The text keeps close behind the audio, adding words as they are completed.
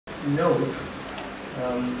note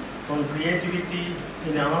on creativity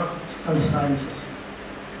in arts and sciences.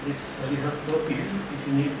 We have copies. If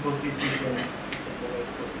you need copies, you can provide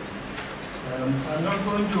copies. I'm not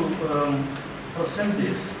going to present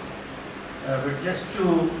this, but just to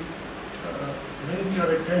bring to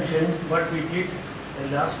your attention what we did the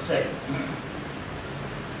last time.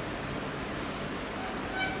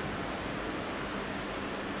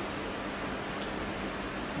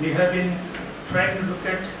 We have been trying to look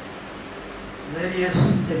at various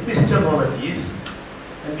epistemologies,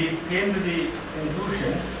 and we came to the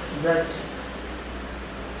conclusion that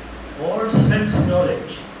all sense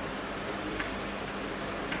knowledge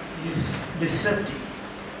is deceptive.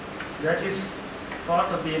 That is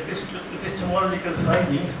part of the epistemological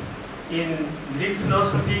findings in Greek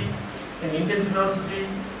philosophy, in Indian philosophy,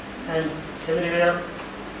 and everywhere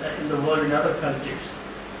in the world in other cultures.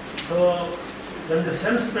 So, when the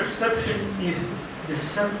sense perception is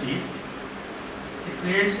deceptive, it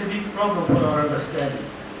creates a big problem for our understanding.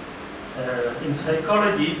 In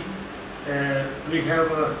psychology, we have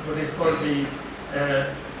what is called the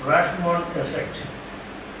Rashomon effect.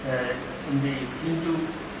 In the Hindu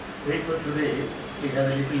paper today, we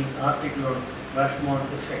have a little article on Rashomon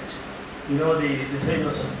effect. You know the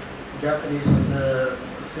famous Japanese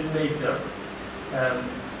filmmaker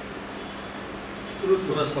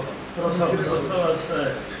Kurosawa's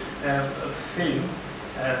film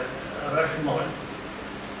Rashomon.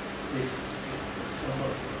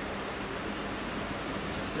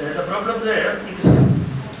 The problem there is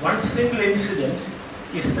one single incident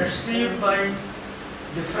is perceived by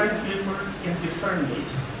different people in different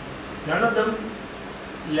ways. None of them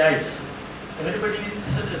lies. Everybody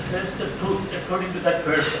says the truth according to that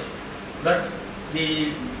person. But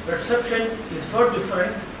the perception is so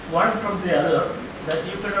different one from the other that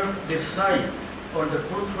you cannot decide on the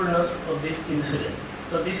truthfulness of the incident.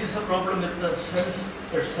 So this is a problem with the sense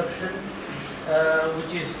perception,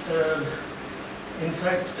 which is in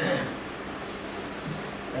fact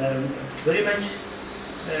very much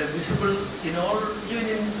visible in all, even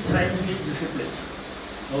in scientific disciplines.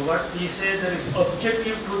 What we say, there is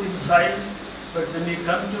objective truth in science, but when we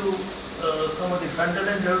come to some of the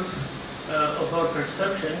fundamentals of our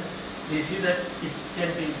perception, we see that it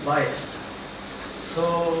can be biased.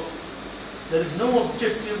 So there is no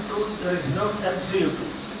objective truth, there is no absolute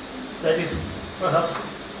truth. That is perhaps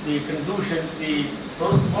the conclusion the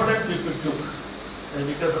postmodern people took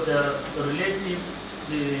because of the relative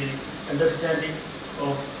understanding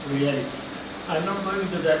of reality. I'm not going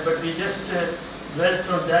into that, but we just dwelt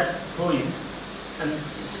on that point, and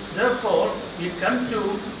therefore we come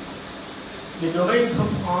to the domains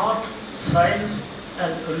of art, science,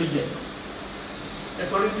 and religion.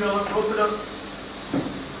 According to our popular,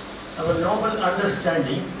 our normal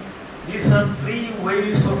understanding, these are three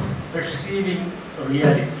ways of perceiving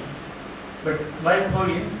reality. But my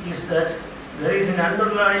point is that there is an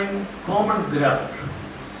underlying common ground,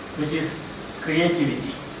 which is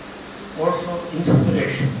creativity, also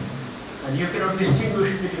inspiration. And you cannot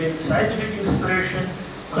distinguish between scientific inspiration,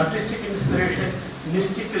 artistic inspiration,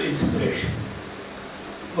 mystical inspiration.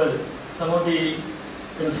 Well, some of the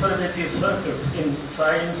conservative circles in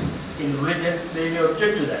science, in religion, they may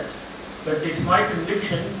object to that. But it's my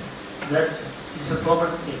conviction that it's a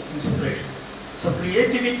common inspiration. So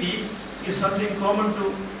creativity is something common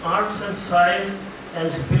to arts and science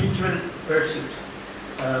and spiritual pursuits.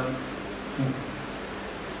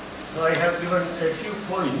 So I have given a few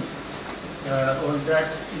points on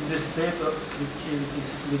that in this paper, which is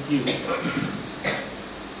with you.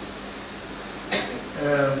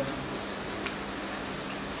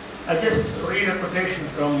 I just read a quotation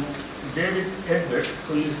from David Edwards,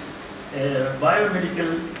 who is a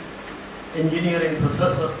biomedical engineering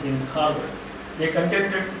professor in Harvard. They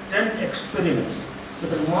conducted 10 experiments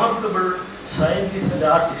with remarkable scientists and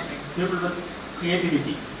artists, people with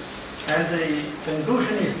creativity. And the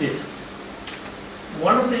conclusion is this.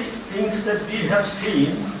 One of the things that we have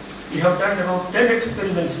seen, we have done about 10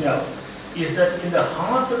 experiments now, is that in the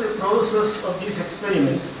heart of the process of these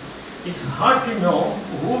experiments, it's hard to know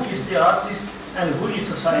who is the artist and who is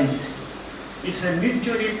the scientist. It's a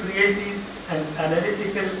mutually creative and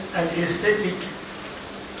analytical and aesthetic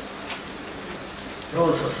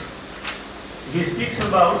process. He speaks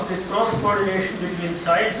about the cross-coordination between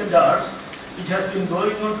science and arts, which has been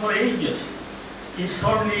going on for ages. It's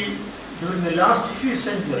only during the last few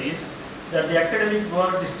centuries that the academic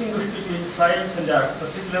world distinguished between science and art,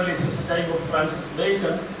 particularly since the time of Francis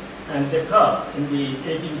Bacon and Descartes in the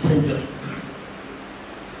 18th century.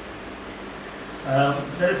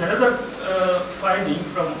 There is another finding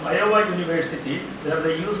from Iowa University where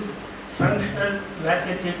they used functional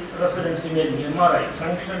magnetic resonance imaging, MRI,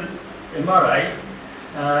 functional MRI.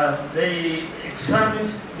 They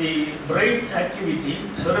examined the brain activity,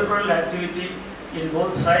 cerebral activity in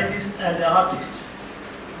both scientists and the artists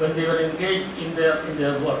when they were engaged in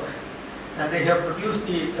their work. And they have produced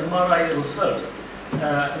the MRI results.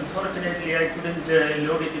 Unfortunately, I couldn't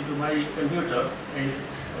load it into my computer.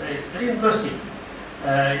 It's very interesting.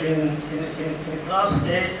 In class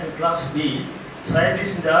A and class B,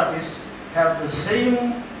 scientists and the artists have the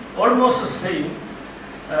same, almost the same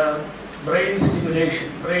brain stimulation,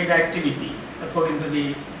 brain activity according to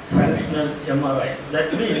the functional MRI.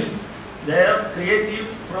 That means their creative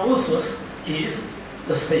process is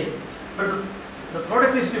the same. But the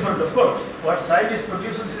product is different, of course. What scientist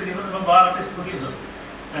produces is different from what artist produces.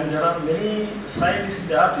 And there are many scientists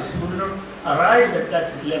and artists who do not arrive at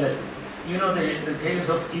that level. You know the case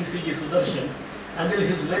of E.C.G. Sudarshan. Until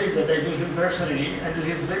his very death, I knew him personally, until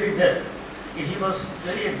his very death, he was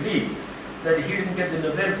very aggrieved that he didn't get the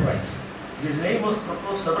Nobel Prize. His name was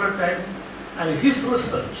proposed several times, and his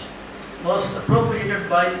research was appropriated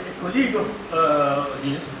by a colleague of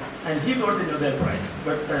his, and he got the Nobel Prize.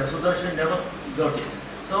 But Sudarshan never got it.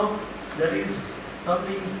 So there is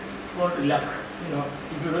something called luck. You know,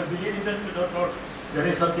 if you don't believe in that, you don't know. There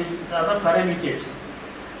is something, other parameters.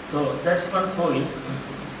 So that's one point.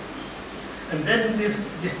 And then this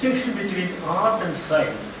distinction between art and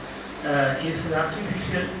science is an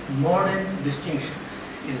artificial modern distinction.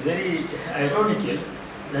 It's very ironical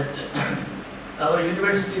that our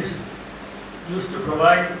universities used to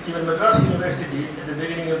provide, even Madras University at the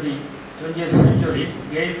beginning of the 20th century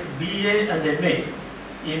gave BA and MA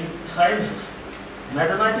in sciences.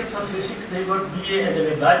 Mathematics or physics, they got BA and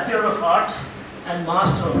MA, Bachelor of Arts and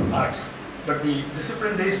Master of Arts. But the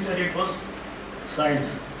discipline they studied was science,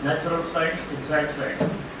 natural science, exact science.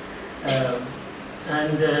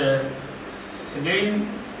 Again,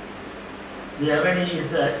 the irony is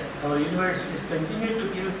that our universities continue to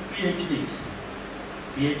give PhDs.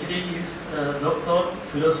 PhD is Doctor of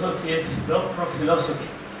Philosophy.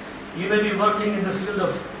 You may be working in the field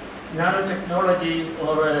of nanotechnology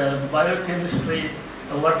or biochemistry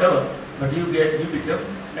or whatever, but you become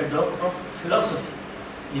a Doctor of Philosophy.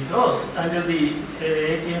 Because under the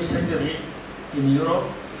 18th century in Europe,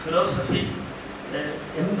 philosophy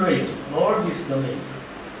embraced all these domains,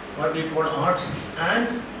 what we call arts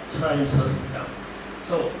and sciences now.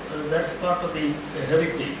 So that's part of the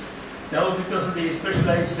heritage. Now because of the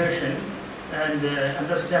specialization and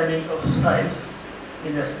understanding of science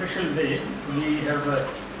in a special way, we have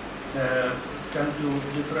come to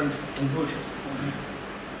different conclusions.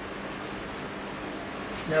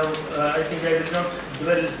 Now, I think I will not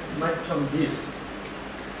dwell much on this.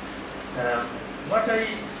 What I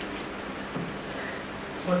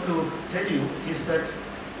want to tell you is that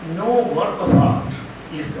no work of art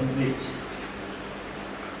is complete.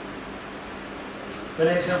 When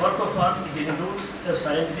I say work of art, it includes a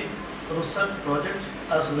scientific research project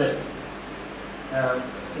as well.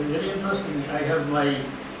 Very interesting, I have my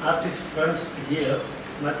artist friends here,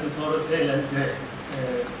 Matthew Sorotel and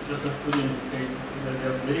Joseph Kulin. They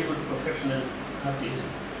are very good professional artists.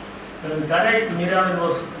 And when Kanai Miravan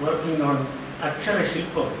was working on Akshara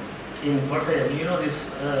Shilpam in Kottayam, you know this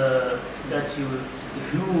statue, the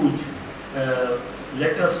huge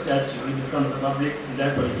letter statue in front of the public,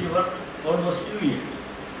 that way. He worked almost 2 years.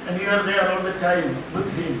 And we were there all the time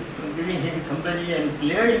with him, giving him company and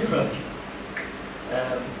learning from him.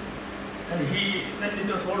 And when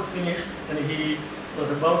it was all finished and he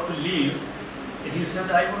was about to leave, he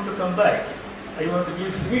said, I want to come back. I want to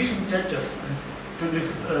give finishing touches to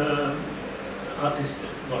this artist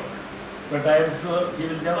work. But I am sure he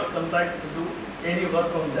will never come back to do any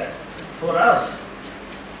work on that. For us,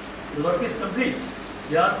 the work is complete.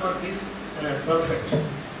 The artwork is perfect.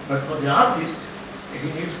 But for the artist, he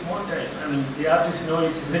needs more time. I mean, the artists know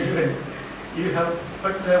it very well.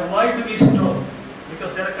 But why do we stop?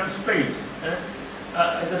 Because there are constraints.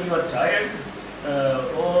 Either you are tired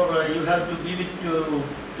or you have to give it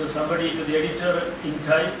to somebody, to the editor in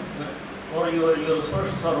time, or your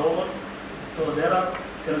resources are over. So there are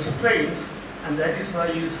constraints, and that is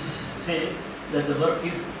why you say that the work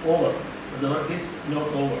is over, but the work is not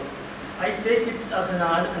over. I take it as an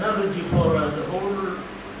analogy for the whole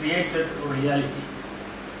created reality.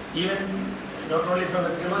 Even not only from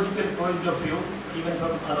a theological point of view, even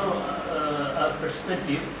from other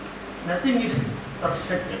perspectives, nothing is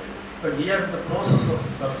perfected, but we are in the process of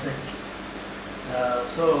perfecting.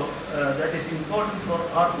 So that is important for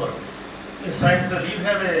artwork. In science, you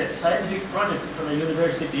have a scientific project from a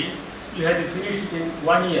university, you have to finish it in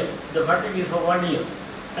 1 year. The funding is for 1 year.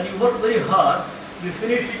 And you work very hard we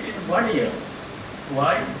finish it in 1 year.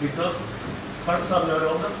 Why? Because funds are no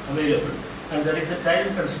longer available and there is a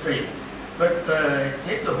time constraint. But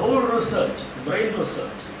take the whole research, brain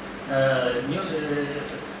research,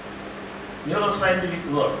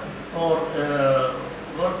 neuroscientific work, or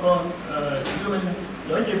work on human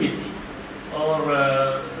longevity, or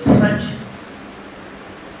such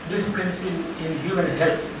disciplines in human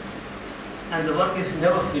health, and the work is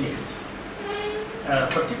never finished.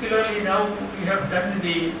 Particularly now we have done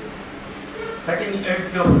the cutting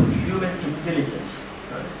edge of human intelligence.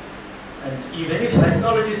 And if any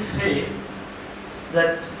psychologists say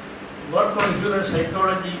that work on human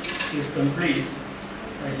psychology is complete,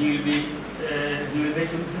 he will make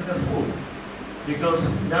himself a fool. Because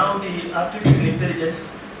now the artificial intelligence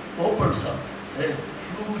opens up a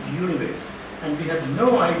huge universe and we have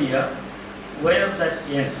no idea where that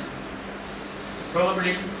ends.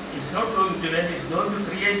 Probably it's not going to end, it's going to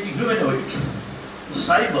create humanoids,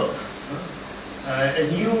 cyborgs, a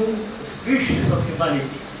new species of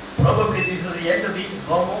humanity. Probably this is the end of the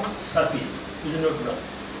Homo sapiens, we do not know.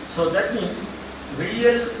 So that means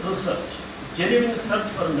real research, genuine search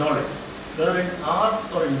for knowledge, whether in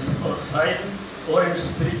art or in science or in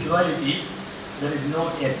spirituality, there is no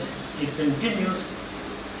end. It continues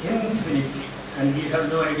infinitely, and we have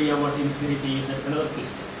no idea what infinity is. That's another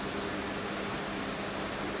question.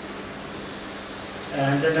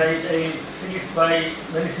 And then I finished by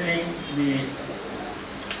mentioning the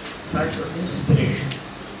fact of inspiration.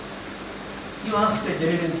 You ask a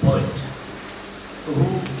genuine poet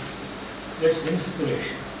who gets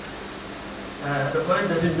inspiration. The poet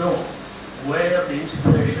doesn't know where the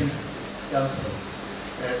inspiration comes from.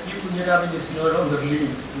 P. Punyaraman is no longer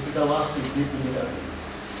living. You could have asked him, P. Punyaraman,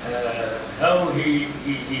 how he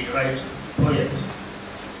writes poems.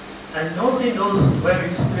 And nobody knows where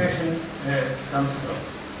inspiration comes from.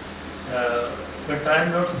 But I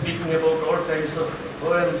am not speaking about all kinds of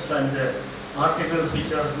poems and articles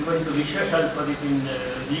which are given to Visheshalpadit in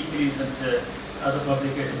weeklies and other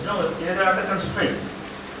publications. No, they are under constraint.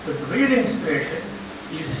 But real inspiration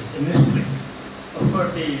is a mystery. Of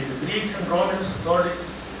course, the Greeks and Romans called it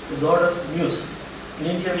the goddess Muse. In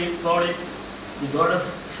India, we call it the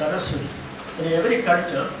goddess Saraswati. And in every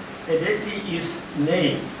culture, a deity is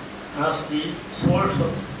named as the source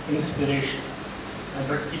of inspiration.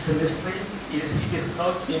 But it's a mystery. It is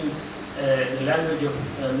taught in the language of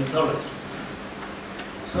mythology.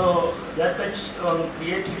 So that much on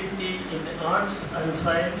creativity in the arts and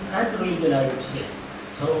science and religion, I would say.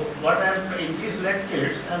 So what I am in these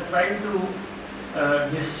lectures, I am trying to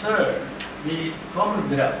discern the common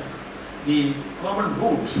ground, the common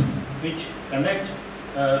roots which connect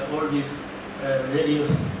all these various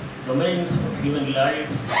domains of human life,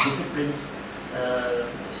 disciplines,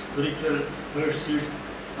 spiritual pursuit,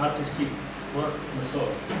 artistic work, and so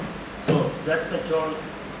on. So that much on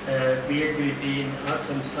creativity in arts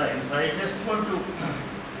and science. I just want to,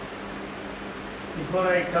 before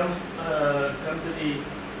I come to the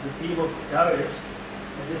theme of towers,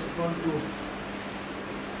 I just want to,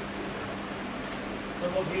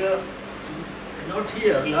 some of you are not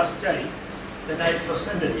here last time when I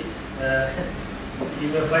presented it. You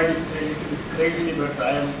may find it a little bit crazy, but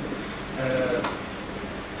I am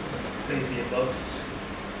crazy about it.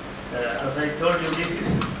 As I told you, this is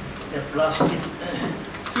a plastic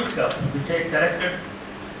teacup which I collected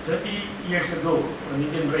 30 years ago from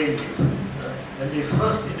Indian Railways. When they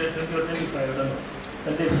first, 20 or 25, I don't know,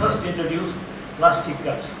 when they first introduced plastic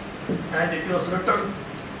cups. And it was written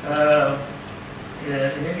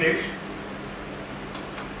in English,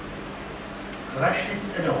 crush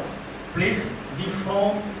it, no, please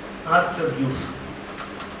deform after use,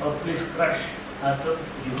 or please crush after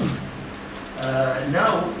use.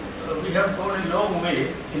 Now we have gone a long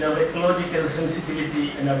way in our ecological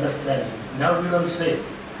sensitivity and understanding. Now we don't say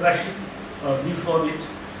crush it or deform it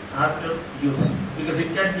after use, because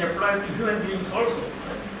it can be applied to human beings also,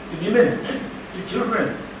 to women, to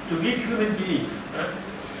children, to weak human beings.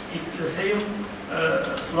 The same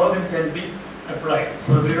slogan can be applied,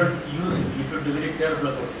 so we don't use it. We should be very careful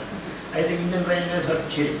about that. I think Indian Railways have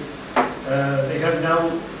changed. They have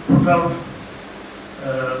now put out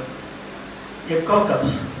eco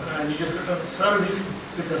cups, and you just written service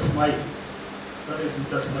with a smile. Service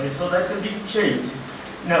with a smile. So that's a big change.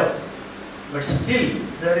 Now, but still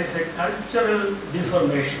there is a cultural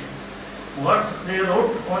deformation. What they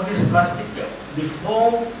wrote on this plastic cup,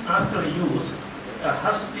 deform after use,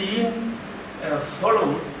 has been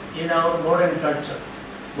followed in our modern culture,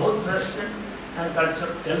 both Western and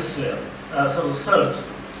culture elsewhere. As a result,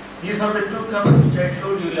 these are the two cups which I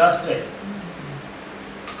showed you last time.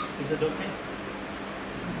 Is it okay?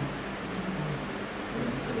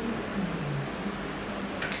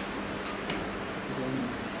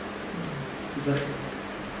 Is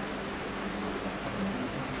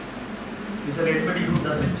there anybody who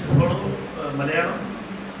doesn't follow Malayalam?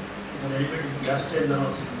 Is there anybody last time there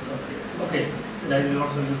was something? Okay, so I will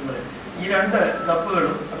also use Malayalam. ഈ രണ്ട്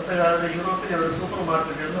കപ്പുകളും അടുത്ത കാലത്ത് യൂറോപ്പിലെ ഒരു super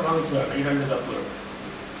മാർക്കറ്റിൽ നിന്ന് വാങ്ങിച്ചതാണ് ഈ രണ്ട് കപ്പുകൾ.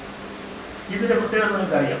 ഇതിൻ്റെ പ്രത്യേകത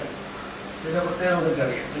നിങ്ങൾക്കറിയാം,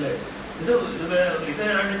 അല്ലേ? ഇത്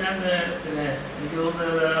രണ്ട് ഞാൻ പിന്നെ എനിക്ക്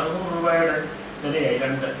തോന്നുന്നത് 100 രൂപയുടെ വിലയായി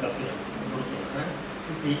രണ്ട് കപ്പിന് കൊടുത്തത്,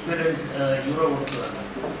 ഈക്വലൻറ്റ് യൂറോ കൊടുത്തതാണ്.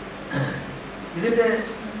 ഇതിൻ്റെ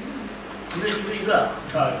ഇതാ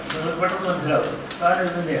സാധനം, നിങ്ങൾക്ക് പെട്ടെന്ന് മനസ്സിലാവും. സാധനം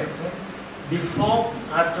ഇത് തന്നെയാണ്, deform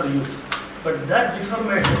after use, but that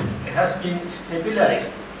deformation has been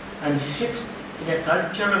stabilized and fixed in a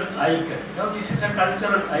cultural icon. Now this is a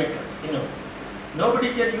cultural icon, Nobody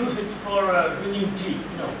can use it for drinking tea,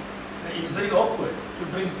 It's very awkward to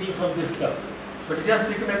drink tea from this cup, but it has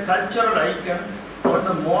become a cultural icon on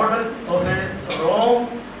the model of a wrong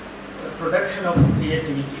production of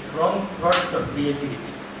creativity, wrong product of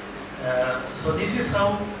creativity. So this is how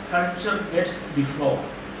culture gets deformed.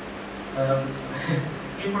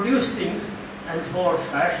 We produce things, and for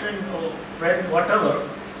fashion or trend, whatever,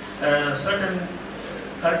 certain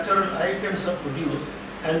cultural icons are produced,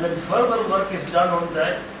 and then further work is done on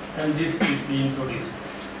that, and this is being produced.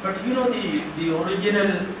 But the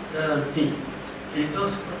original thing, it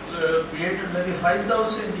was created maybe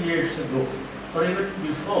 5,000 years ago, or even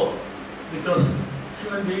before, because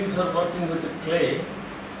human beings are working with the clay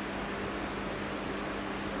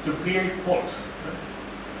to create pots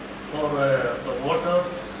for water,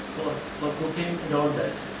 for cooking and all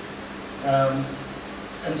that.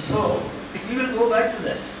 And so we will go back to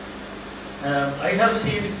that. I have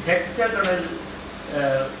seen hectagonal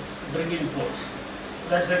drinking pots.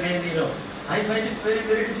 That's again, I find it very,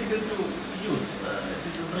 very difficult to use,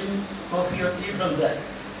 to bring coffee or tea from that.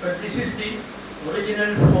 But this is the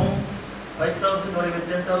original form, 5,000 or even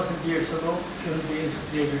 10,000 years ago, human beings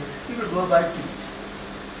created. We will go back to it.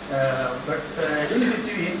 But in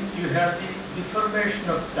between, you have the deformation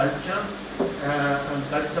of culture and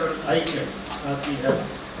cultural icons, as we have.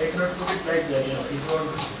 I cannot put it like that, it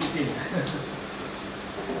won't fit in.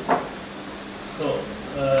 So,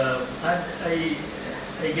 and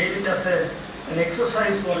I gave it as an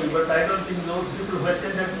exercise for you, but I don't think those people who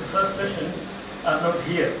attended the first session are not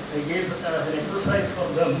here. I gave an exercise for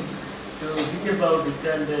them to think about it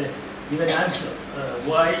and give an answer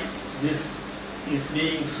why this is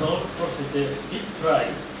being sold for such a big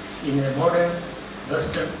price in a modern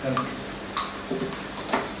Western country.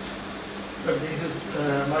 But this is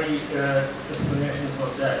my explanation for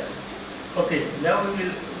that. Okay, now we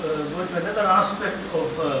will go to another aspect of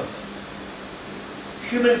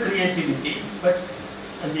human creativity, but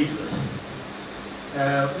ambiguous.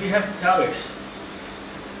 We have towers.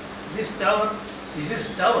 This is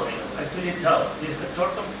tower, actually tower. This is a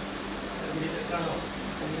totem. The tower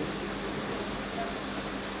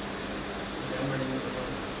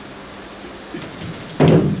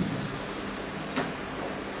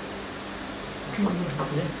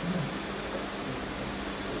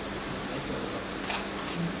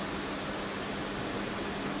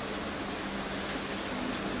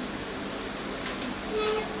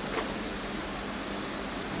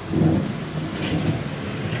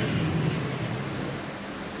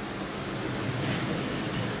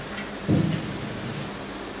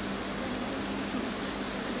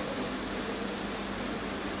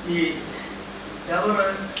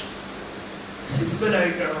simple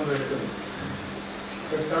item of it.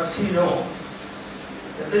 But as you know,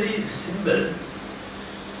 every symbol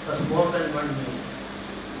has more than one meaning.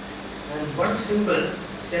 And one symbol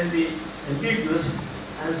can be ambiguous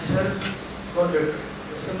and self-contradictory.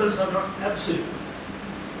 The symbols are not absolute.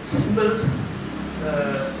 Symbols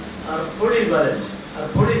are polyvalent, are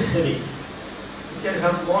polysemic. It can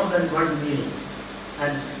have more than one meaning,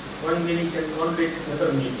 and one meaning can contradict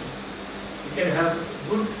another meaning. It can have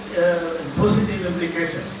good and positive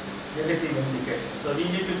implications, negative implications. So we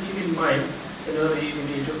need to keep in mind when we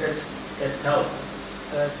look at a tower.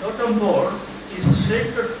 Totem pole is a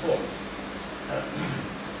sacred pole.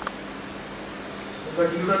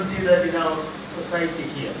 But you don't see that in our society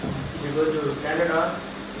here. If you go to Canada,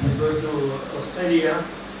 if you go to Australia,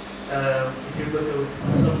 if you go to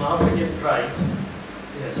some African tribes,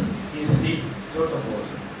 yes, you see totem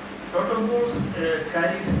poles. Totem poles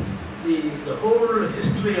carries the whole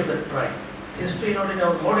history of the tribe. History not in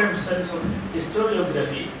our modern sense of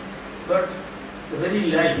historiography, but the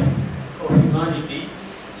very life of humanity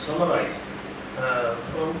summarized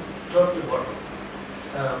from top to bottom.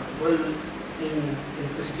 Well, in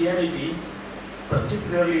Christianity,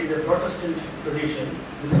 particularly in the Protestant tradition,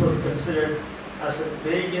 this was considered as a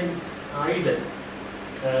pagan idol.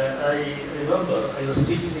 I remember I was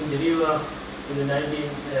teaching in Geneva in the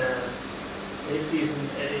 1980s,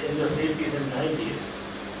 end of 80s and 90s,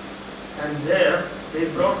 and there they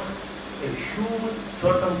brought a huge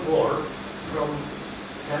totem pole from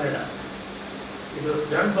Canada. It was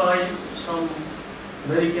done by some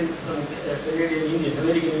Canadian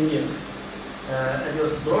Indians, and it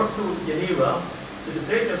was brought to Geneva with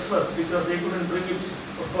great effort because they couldn't bring it,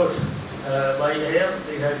 of course, by air.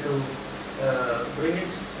 They had to bring it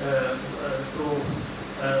through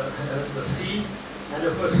the sea, and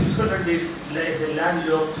of course Switzerland is a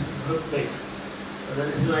landlocked place. There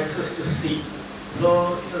is no access to sea,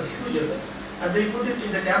 so it was huge event. And they put it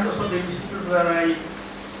in the campus of the institute where I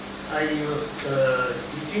was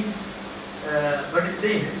teaching, but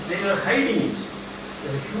they were hiding it.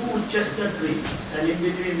 There were huge chestnut trees, and in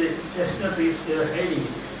between the chestnut trees they were hiding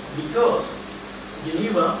it because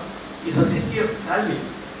Geneva is a city of Calvin.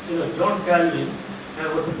 You know, John Calvin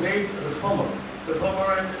was a great reformer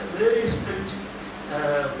and very strict,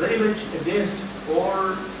 very much against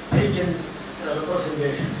all pagan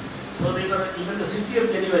representations. So they were, even the city of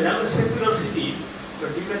Geneva, now a secular city,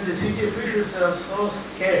 but even the city officials are so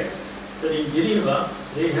scared that in Geneva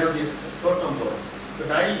they have this totem pole.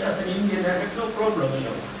 But I, as an Indian, I had no problem, you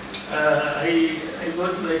know. I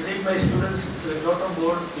take my students to the totem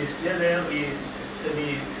pole, we stay there, we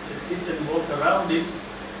sit and walk around it.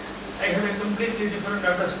 I have a completely different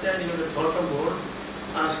understanding of the totem pole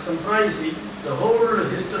as comprising the whole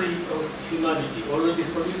history of humanity, although it is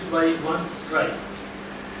produced by one tribe.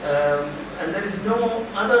 And there is no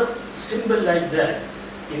other symbol like that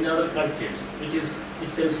in other cultures, it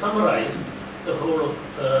can summarize the whole of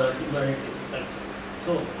humanity's culture.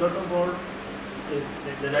 So, totem pole,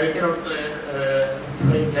 that I cannot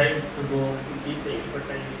find time to go into detail, but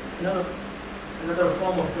another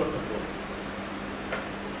form of totem pole.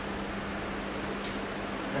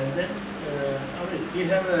 And then we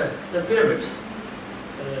have the pyramids,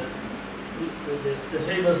 the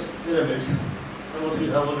famous pyramids. Some of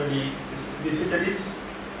you have already visited it.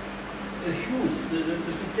 They're huge.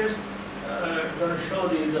 The pictures going to show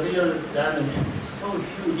the real dimension. It's so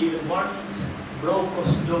huge. Even one block of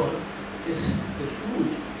stone is a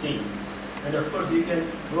huge thing. And of course, you can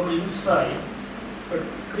go inside, but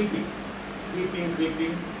creeping.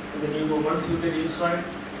 And then you go, once you get inside, a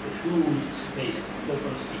huge space,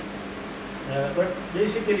 open street. But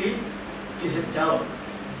basically, it's a tower.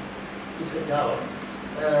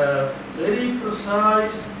 Very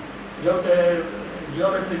precise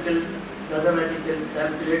geometrical, mathematical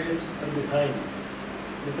calculations are behind,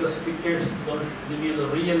 because pictures don't give you the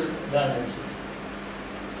real dimensions.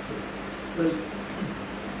 Well,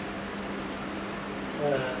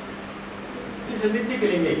 this is a mythical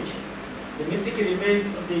image. The mythical image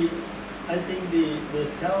of the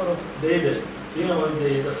Tower of Babel. You know,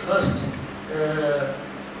 in the first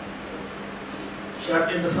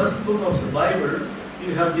chapter, in the first book of the Bible,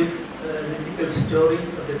 you have this mythical story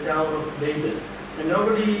of the Tower of Babel. And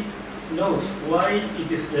nobody knows why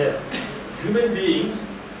it is there. Human beings,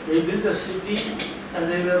 they built a city and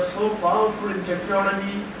they were so powerful in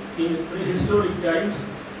technology in prehistoric times,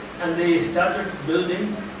 and they started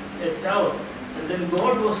building a tower. And then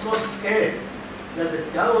God was so scared that the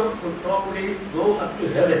tower would probably go up to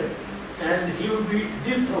heaven and he would be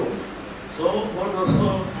dethroned. So God was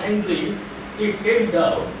so angry, he came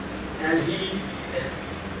down and he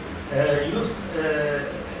used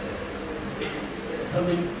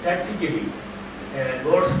something tactically.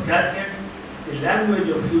 God scattered the language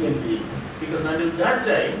of human beings, because until that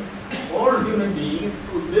time, all human beings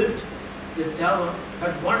who built the tower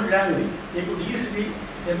had one language. They could easily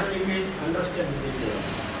communicate, understand each other.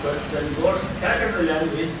 But when God scattered the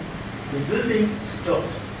language, the building stopped.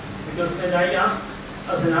 Because when I asked,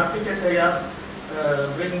 as an architect, I asked,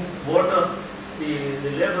 bring water, the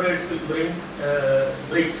laborers will bring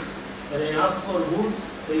bricks. When I asked for wood,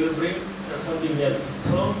 they will bring something else.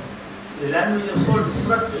 So the language was so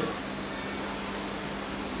disrupted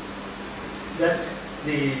that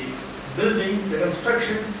the building, the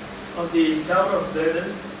construction of the Tower of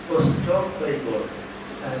Babel was stopped by God.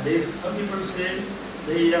 And some people say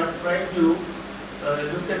they are trying to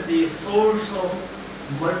look at the source of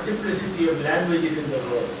multiplicity of languages in the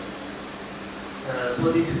world.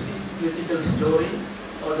 So this is the mythical story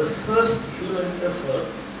of the first human effort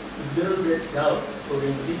to build a tower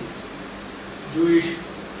according to the Jewish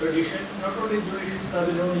tradition, not only Jewish,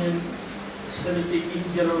 Babylonian, Semitic, in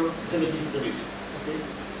general Semitic tradition.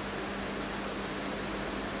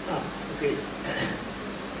 Okay.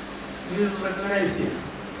 You recognize this.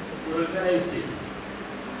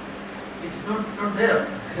 It's not there.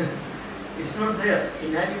 It's not there.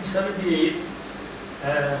 In 1978,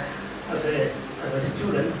 as a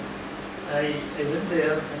student, I went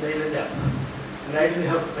there and I went up. And I didn't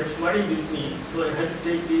have much money with me, so I had to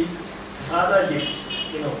take the Sada lift,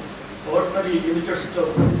 ordinary limited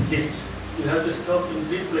stop lift. You have to stop in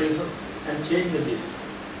 3 places and change the lift.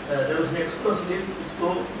 There was an express lift which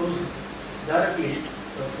goes directly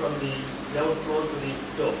from the ground floor to the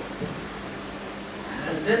top.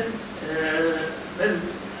 And then,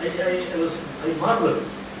 I marveled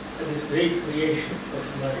at this great creation of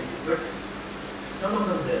humanity, but none of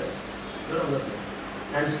them there, none of them there.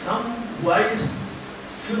 And some wise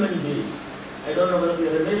human beings, I don't know whether they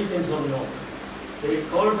are Americans or not, they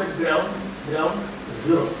call the ground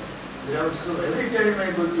zero. Ground zero. Every time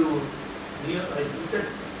I go to, I look at,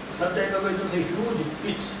 sometimes I go to a huge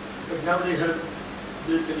pit, but now they have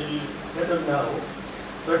built a little better now.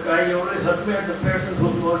 But I always admire the person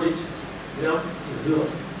who called it ground zero.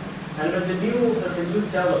 And when there's a new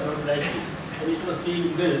tower from like this, and it was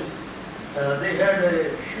being built, they had a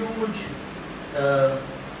huge,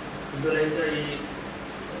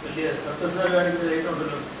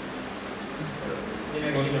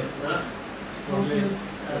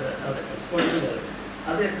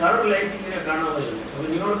 അത് colour ലൈറ്റിങ്ങിനെ കാണാമായിരുന്നു. അപ്പോൾ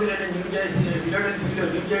ന്യൂയോർക്കിലെ ഫിലാഡൽഫിയിലോ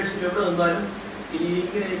new ജേഴ്സിയിലോ എവിടെ നിന്നാലും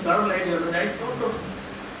ഇങ്ങനെ ഈ colour light കാണുന്നത്. I thought of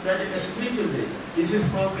that in a spiritual way. This is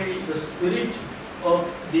probably the spirit of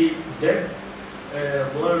the dead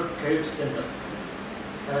World Trade Center.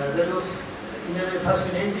 That was in a way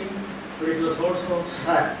fascinating, but it was also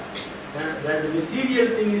sad. That the material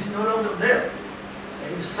thing is no longer there.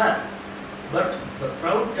 It is sad. But the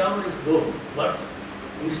proud tower is gone. But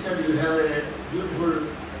instead you have a beautiful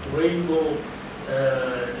rainbow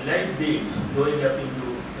light beams going up into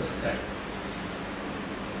the sky.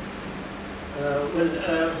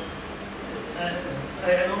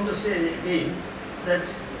 I want to say again that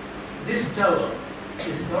this tower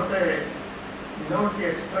is not the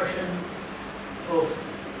expression of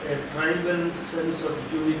a tribal sense of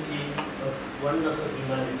unity, of oneness of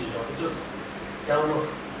humanity. No, it was a tower of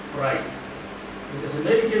pride. Because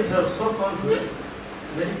Americans were so confident,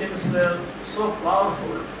 Americans were so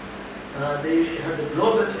powerful, they had a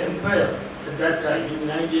global empire at that time in the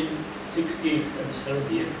 1960s and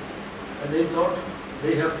 70s, and they thought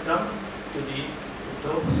they have come to the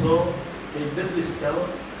top, so they built this tower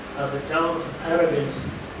as a tower of arrogance,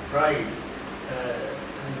 pride,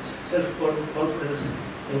 and self-confidence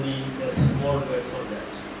in the small word for that.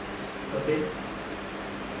 Okay?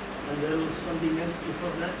 And there was something else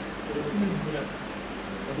before that?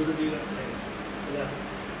 Yeah.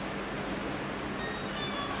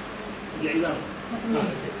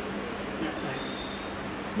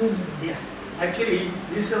 Actually,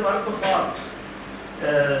 this is a work of art.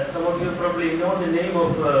 Some of you probably know the name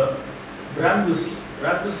of Brancusi.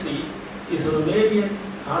 Brancusi is a Romanian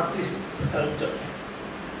artist sculptor.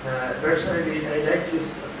 Personally, I like his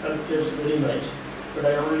sculptures very much, but I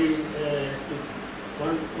only took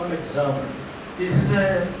one example. This is a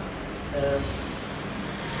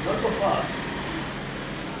work of art.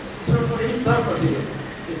 It's not for any purpose here.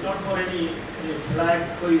 It's not for any flag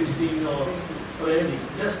hoisting or anything.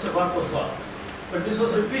 Just a work of art. But this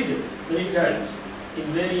was repeated many times in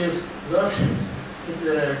various versions with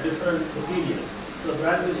different materials. So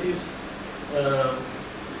Brancusi's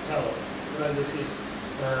tower, Brancusi's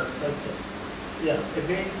sculpture. Yeah,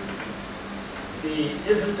 again, the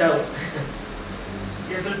Eiffel Tower.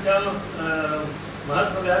 Eiffel Tower,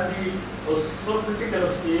 Mahatma Gandhi was so critical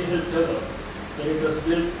of the Eiffel Tower when it was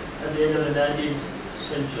built at the end of the 19th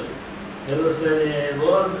century. There was a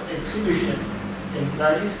world exhibition in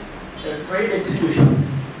Paris, a trade exhibition.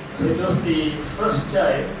 So it was the first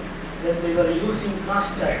time that they were using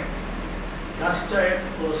cast iron. Cast iron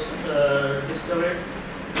was discovered,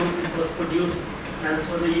 it was produced, and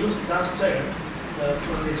so they used cast iron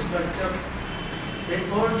for the structure. They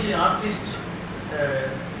called the artist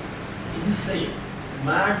insane,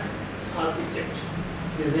 mad architect.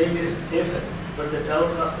 His name is Eiffel, but the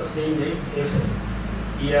tower has the same name, Eiffel.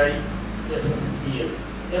 E-I-F-F-E-L.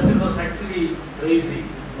 Eiffel was actually crazy,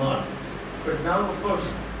 mad. But now, of course,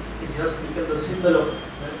 it has become the symbol of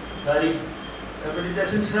Paris. But it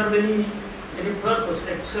doesn't serve any purpose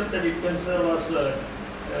except that it can serve as a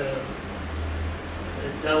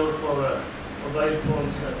tower for mobile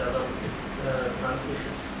phones and other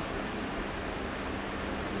transmissions.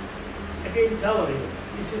 Again, towering.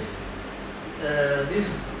 This is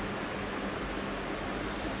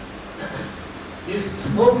this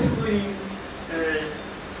smoke screen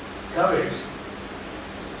towers.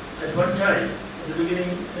 At one time, at the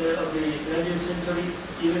beginning of the 19th century,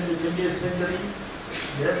 even the 20th century,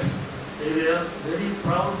 yes, they were very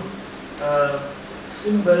proud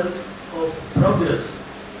symbols of progress,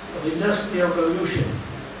 of industrial revolution,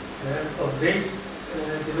 of great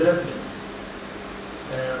development.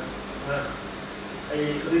 I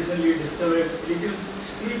recently discovered a little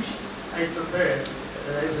speech I prepared.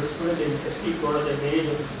 I was a student in SP College at the age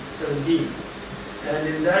of 17. And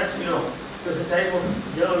in that, it was a time of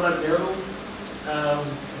Jawaharlal Nehru.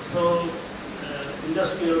 So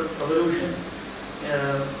industrial revolution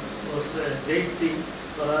was a great thing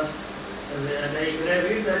for us. And when I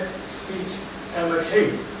read that speech, I am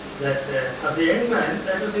ashamed that as a young man,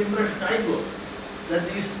 that was the impression I got, that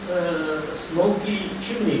these smoky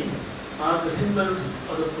chimneys are the symbols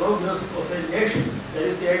of the progress of a nation. That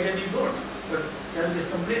is the idea we got. But that is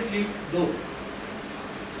completely doomed.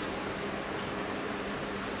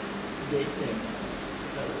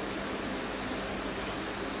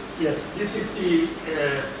 Yes, this is the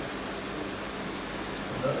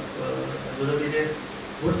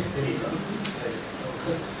wood Tariqa.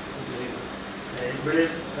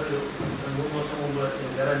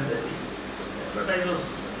 But I was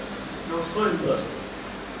not so impressed.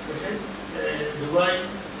 Dubai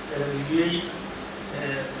UAE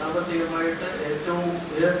സാമ്പത്തികമായിട്ട് ഏറ്റവും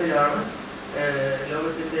ഉയരത്തിലാണ്.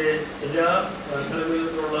 ലോകത്തിൻ്റെ എല്ലാ സ്ഥലങ്ങളിൽ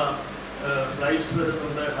നിന്നുള്ള flights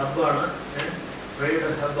വരുന്നുണ്ട്. ഹബ്ബാണ്, trade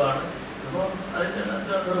ഹബ്ബാണ്. അപ്പോൾ അതിൻ്റെ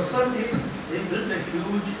result is they build A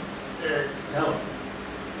huge town.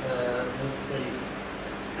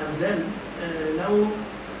 And then now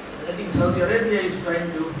I think Saudi Arabia is trying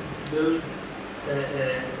to build a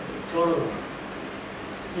taller one.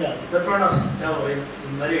 Yeah, Petronas Tower in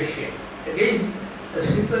Malaysia. Again, a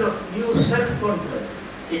symbol of new self-confidence,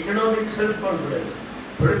 economic self-confidence,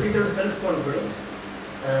 political self-confidence,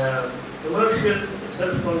 commercial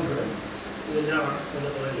self-confidence.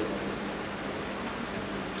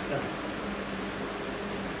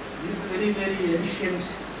 This is a very, very ancient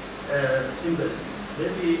symbol,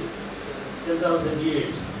 maybe 10,000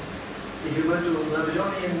 years. If you go to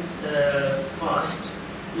Babylonian past,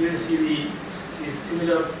 you will see the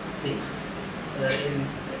similar things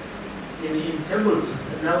in temples.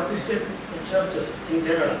 Now Christian churches in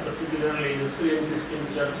Kerala, particularly the Syrian Christian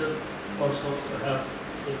churches, also have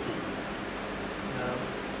a thing.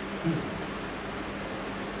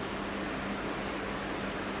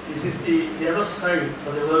 This is the other side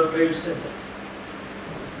of the World Trade Center.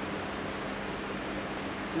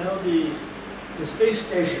 Now the space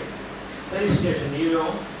station,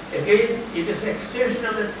 again it is an extension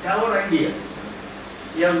of the tower idea.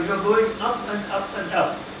 You are going up and up and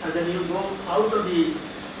up, and then you go out of the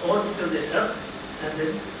orbit of the Earth, and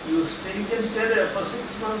then you can stay there for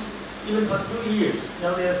 6 months, even for 2 years.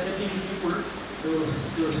 Now they are sending people to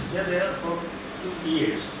stay there for 2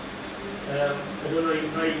 years. I don't know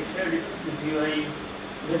if I shared it with you. I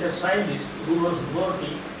met a scientist who was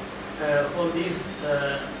working for these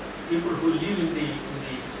people who live in the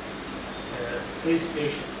space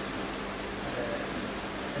station.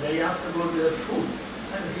 And I asked about their food.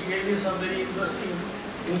 And he gave me some very interesting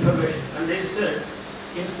information. And they said,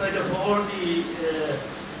 in spite of all the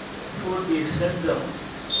food we send them,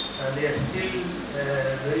 they are still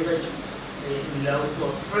very much in love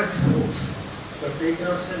for fresh foods. But they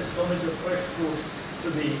cannot send so much of fresh foods to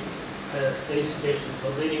the space station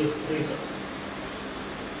for various reasons.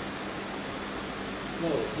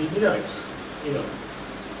 No, the minarets, the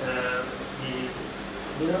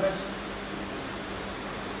minarets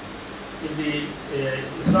in the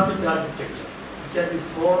Islamic architecture. It can be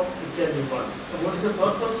 4, it can be 1. So what is the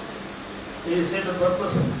purpose? They say the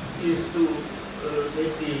purpose is to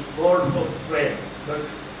make the board of prayer. But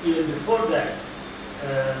even before that,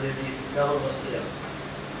 the tower was there.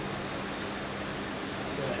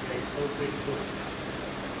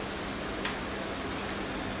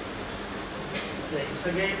 It's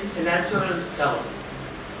again a natural tower.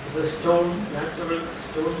 It's a natural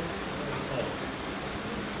stone tower.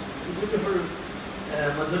 Beautiful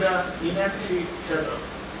Madura Meenakshi Kshetra.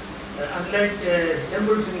 Unlike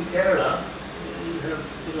temples in Kerala, you have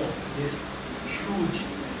this huge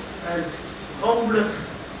and complex,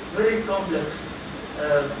 very complex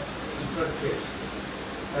structures.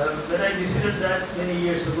 When I visited that many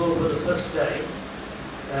years ago for the first time,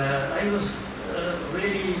 I was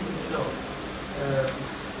really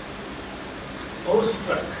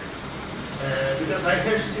awestruck because I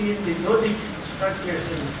had seen the Gothic structures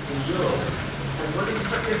in Europe, and Gothic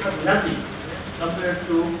structures are nothing compared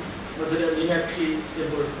to Madura Meenakshi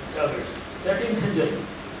temple towers. 13th century.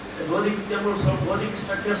 The Gothic temples or Gothic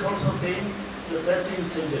structures also came in the 13th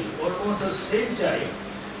century, almost at the same time,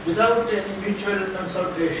 without any mutual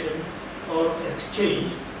consultation or exchange.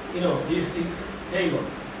 These things came up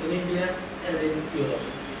in India and in Europe.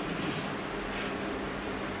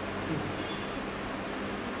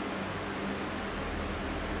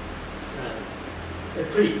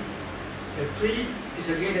 tree. A tree is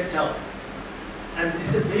again a tower. And this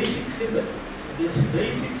is a basic symbol. This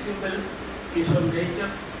basic symbol is from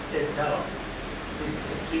nature a tower. This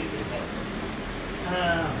tree is a tower.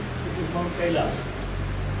 This is Mount Kailas.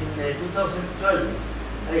 In 2012,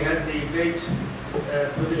 I had the great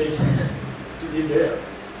privilege to be there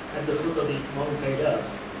at the foot of the Mount Kailas.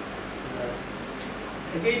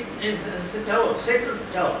 Again, it's a tower, sacred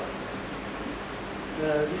tower.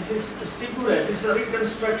 This is a ziggurat. This is a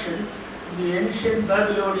reconstruction of the ancient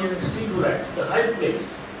Babylonian ziggurat, the high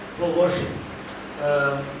place for worship.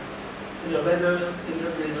 When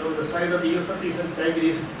the side of the Euphrates and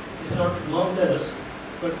Tigris is not mountainous,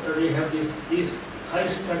 but they have these high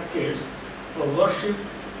structures for worship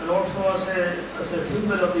and also as a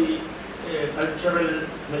symbol of the cultural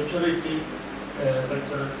maturity,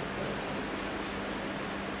 cultural.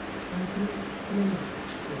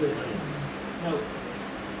 Now,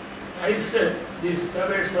 I said these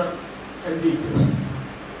towers are ambiguous.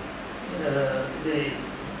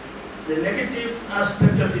 The negative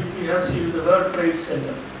aspect of it we have seen the World Trade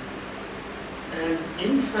Center. And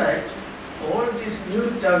in fact, all these new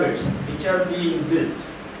towers which are being built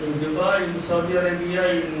in Dubai, in Saudi Arabia,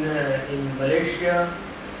 in Malaysia,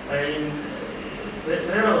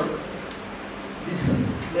 wherever,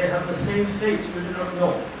 they have the same fate, we do not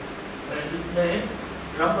know. It may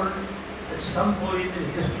crumble at some point in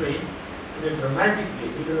history, dramatically,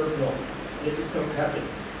 we do not know. Let it not happen.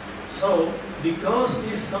 So, because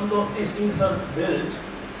some of these things are built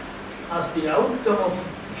as the outcome of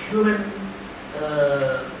human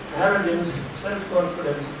arrogance,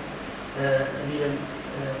 self-confidence, and even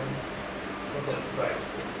pride.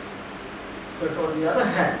 But on the other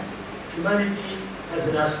hand, humanity has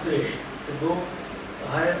an aspiration to go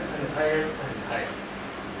higher and higher and higher.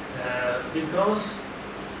 Because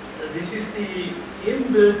this is the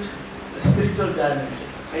inbuilt spiritual dimension.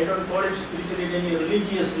 I don't call it spiritual in any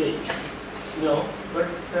religious way, no, but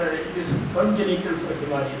it is congenital for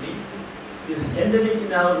humanity. It is endemic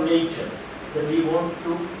in our nature that we want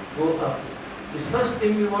to go up. The first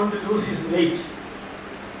thing we want to lose is weight.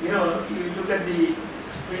 You look at the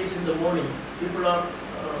streets in the morning, people are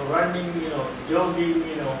running, jogging,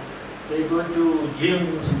 they go to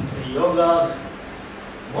gyms, yogas.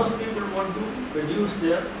 Most people want to reduce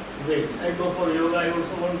their weight. I go for yoga, I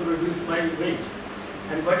also want to reduce my weight.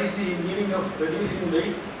 And what is the meaning of reducing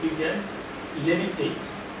weight? You can levitate.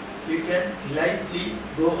 You can lightly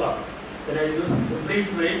go up. When I lose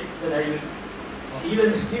complete weight, then I will.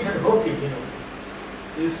 Even Stephen Hawking,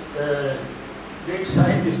 this great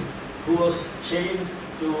scientist who was chained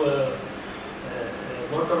to a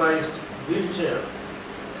motorized wheelchair,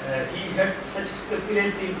 he had such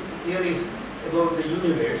speculative theories about the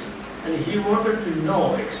universe, and he wanted to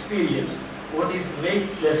know, experience, what is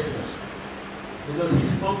weightlessness. Because he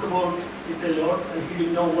spoke about it a lot and he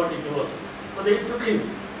didn't know what it was. So they took him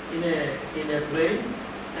in a plane,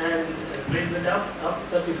 and the plane went up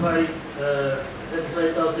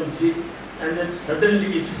 35,000 feet, and then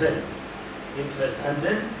suddenly it fell. And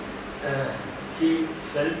then he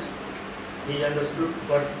felt, he understood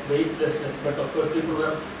what weightlessness, but of course people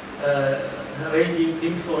were arranging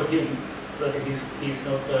things for him so that he's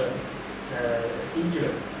not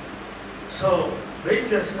injured. So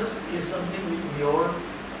weightlessness is something which we all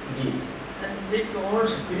need. And take all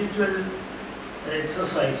spiritual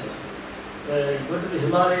exercises. Go to the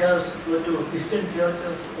Himalayas, go to Christian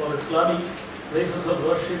churches or Islamic places of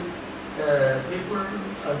worship. People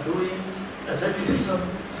are doing asceticism,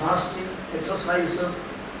 fasting, exercises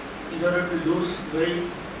in order to lose weight.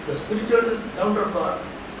 The spiritual counterpart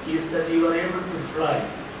is that you are able to fly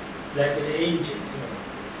like an angel,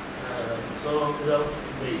 so without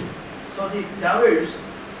weight. So the towers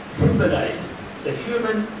symbolize the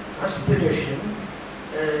human aspiration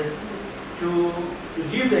to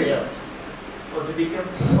leave the earth or to become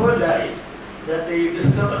so light that they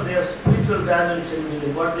discover their spiritual dimension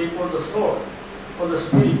within what they call the soul or the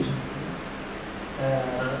spirit.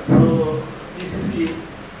 So this is the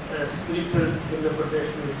spiritual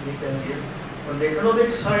interpretation which we can give. On the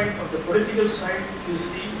economic side, on the political side, you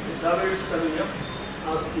see the towers coming up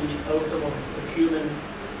as the outcome of the human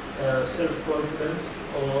self-confidence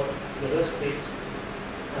or the rest states.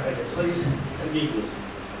 So it's ambiguous.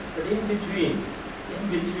 But in between,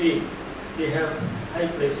 they have high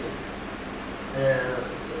places,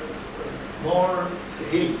 small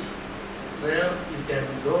hills where you can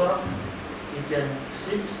go up, you can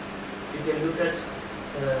sit, you can look at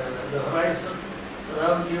the horizon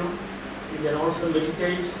around you, you can also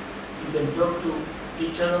meditate, you can talk to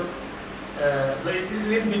each other. So it is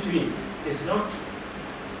in between. It is not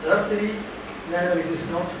earthly, neither it is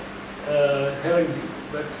not heavenly.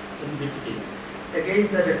 but in between.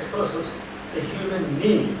 Again, that expresses the human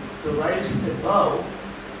need to rise above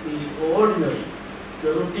the ordinary,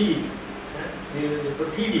 the routine, the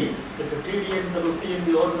quotidian. The quotidian, the routine,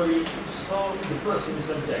 the ordinary is so depressing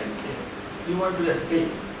sometimes. You want to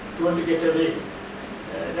escape, you want to get away.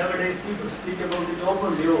 Nowadays, people speak about it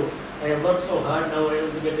openly. Oh, I have worked so hard, now I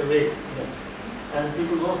want to get away. And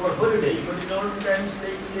people go for holidays, but in olden times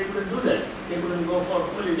they couldn't do that. They couldn't go for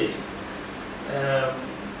holidays.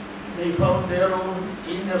 They found their own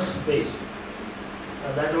inner space.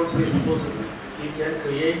 That also is possible. You can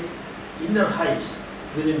create inner heights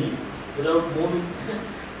within you without moving,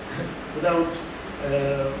 without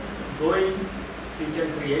going. You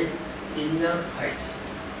can create inner heights.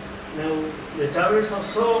 Now, the towers are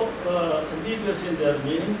so ambiguous in their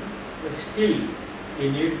meanings, but still we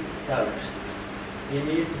need towers. We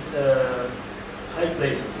need high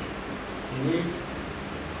places. We need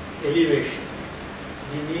elevation.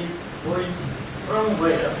 We need points from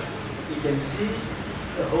where we can see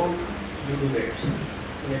the whole universe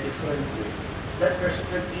in a different way. That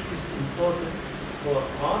perspective is important for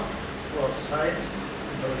art, for science,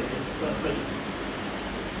 and for religion.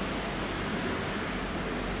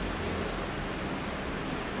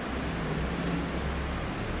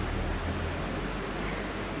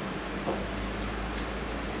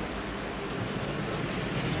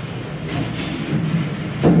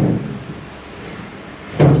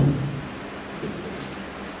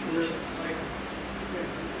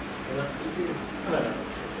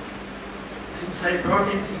 Since I brought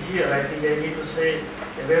it here, I think I need to say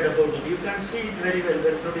a word about it. You can't see it very well,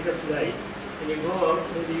 there is no because light. When you go out,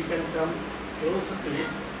 maybe you can come closer to it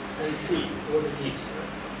and see what it is.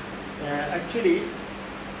 Actually,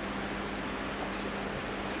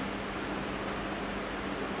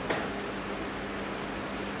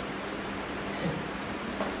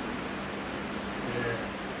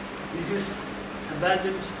 this is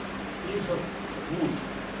abandoned piece of wood,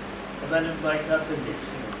 abandoned by carpenters.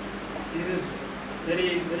 This is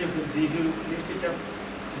very, very flimsy. If you lift it up,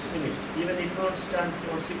 it's finished. Even it won't stand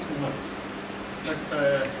for 6 months. But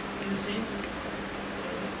you see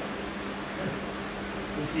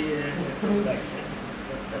a crocodile.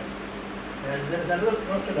 And there is another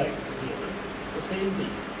crocodile here. The same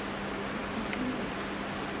thing.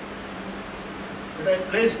 But I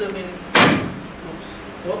place them in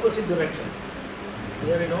opposite directions.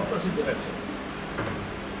 They are in opposite directions.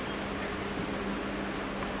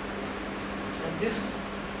 And this,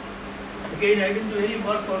 again, I didn't do any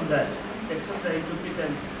work on that, except I took it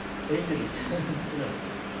and painted it.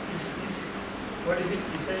 What is it?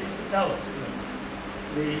 It's a tower.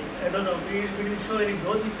 I don't know, we didn't show any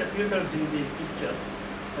Gothic cathedrals in the picture.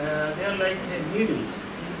 They are like needles.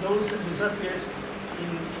 It goes and disappears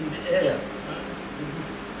in the air. This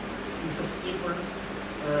is a steeple.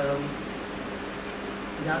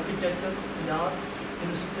 In architecture, in art,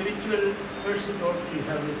 in spiritual pursuit also you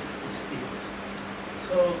have these steeples.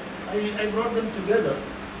 So I brought them together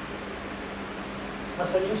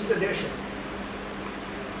as an installation.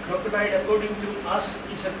 Crocodile, according to us,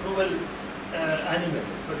 is a cruel animal,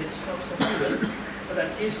 but it's not so cruel. But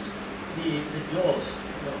at least the jaws,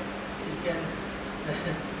 it can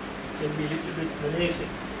can be a little bit menacing.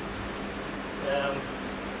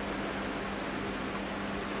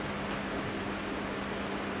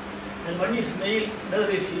 And one is male, another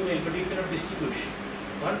is female, but you cannot distinguish.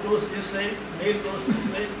 One goes this way, male goes this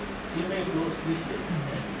way, female goes this way.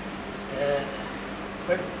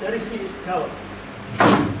 But there is the tower.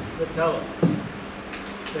 The tower.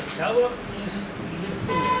 The tower is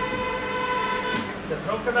lifting it. The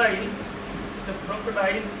crocodile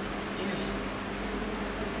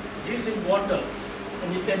lives in water,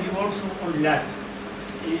 and it can live also on land.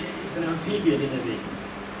 It's an amphibian in a way.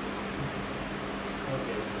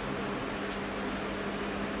 Okay.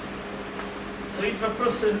 So it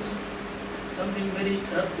represents something very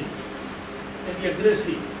earthy, very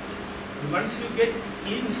aggressive. Once you get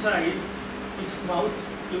inside its mouth,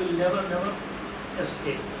 you will never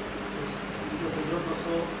escape. Because the jaws are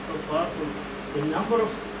so powerful. The number of,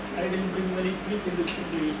 I didn't bring many teeth into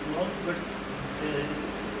its mouth, but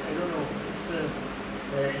I don't know,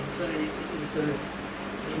 it's an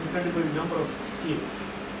incredible number of teeth.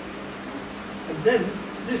 And then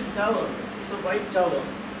this tower, it's a white tower,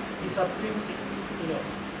 is uplifting.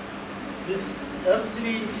 This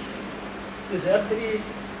earthly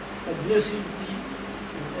aggressivity,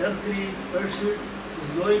 this earthly pursuit is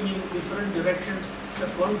going in different directions. The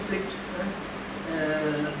conflict,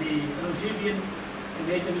 the amphibian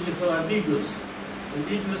nature is so ambiguous.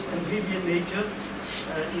 Ambiguous amphibian nature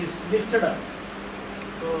is lifted up.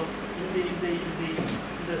 So in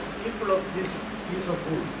the steeple of this piece of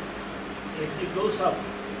wood, as it goes up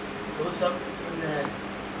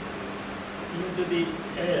into the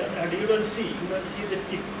air, and you don't see the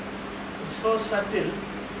tip. It's so subtle,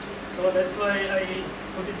 so that's why I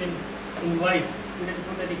put it in white. We didn't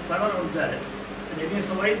put any color on that. And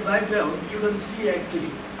against a white background, you don't see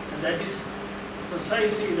actually, and that is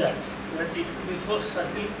precisely that it should be so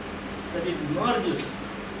subtle that it merges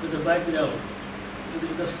with the background,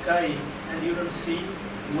 with the sky, and you don't see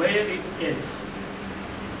where it ends.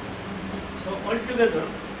 So altogether,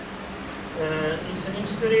 it's an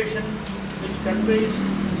installation which conveys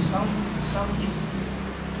something.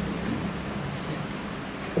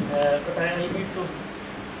 But I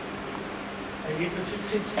need to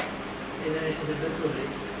fix it in a better way.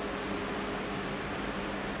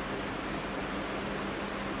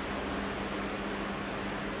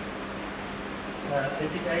 I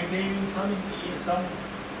think I gave you some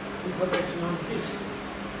information on this.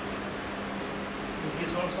 It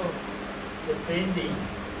is also the painting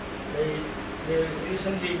they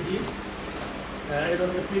recently did. I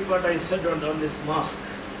don't repeat what I said on this mask.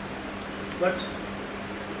 But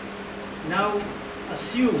now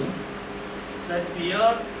assume that we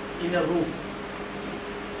are in a room.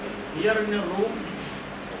 We are in a room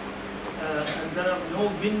and there are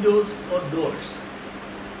no windows or doors.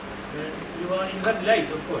 You have light,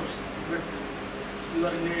 of course, but you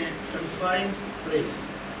are in a confined place.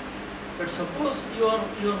 But suppose your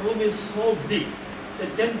room is so big, say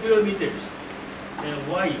 10 kilometers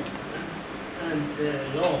wide and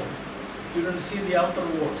long, you don't see the outer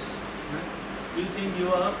walls. You think you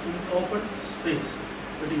are in open space.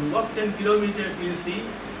 But you walk 10 kilometers, you see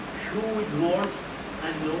huge walls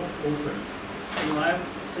and no open. I am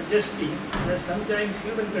suggesting that sometimes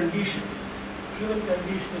human condition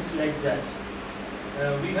is like that.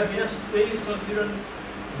 We have enough space, so we don't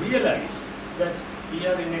realize that we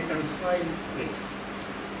are in a confined place.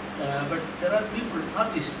 But there are people,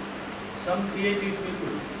 artists, some creative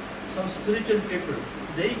people, some spiritual people,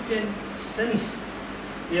 they can sense,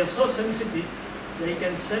 they are so sensitive, they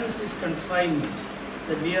can sense this confinement,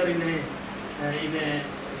 that we are in a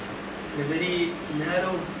very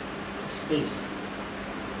narrow space.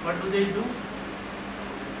 What do?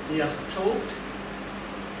 They are choked,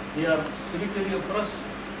 they are spiritually oppressed,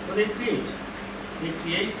 so they create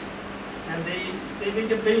and they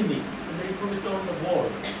make a painting and they put it on the wall,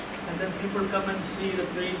 and then people come and see the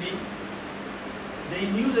painting. They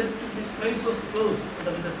knew that this place was closed,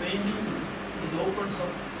 but with the painting it opens up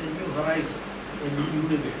a new horizon, a new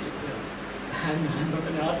universe. I'm not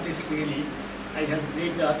an artist really. I have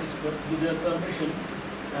great artists, but with their permission,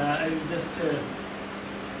 I will just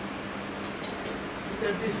look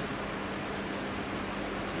at this.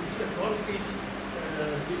 This is a concrete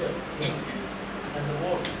pillar and the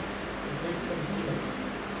walls. Make some cement.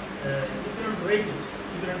 You cannot break it.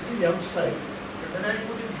 You cannot see the outside. But then I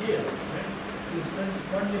put it here. Right? You spend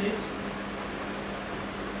 1 minute.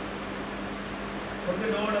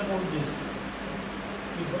 Forget all about this.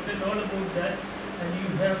 You forget all about that, and you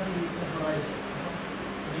have the horizon.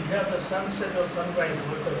 You have the sunset or sunrise,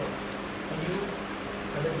 whatever. And you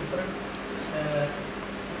have a different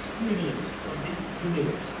experience of the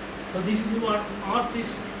universe. So this is what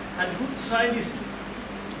artists and good scientists,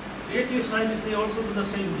 creative scientists, they also do the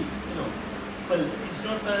same thing. Well, it's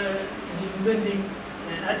not inventing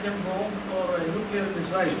an atom bomb or nuclear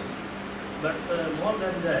missiles, but more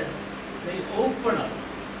than that, they open up,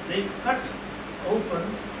 they cut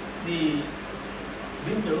open the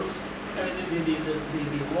windows,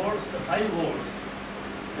 the walls, the high walls,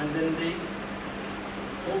 and then they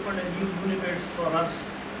open a new universe for us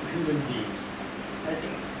human beings. I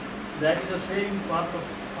think that is the same part of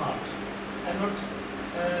art. I'm not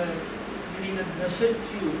giving a message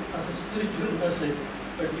to you as a spiritual message,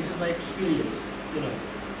 but this is my experience.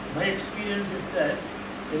 My experience is that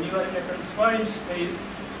when you are in a confined space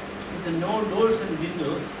with no doors and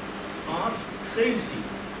windows, art saves you.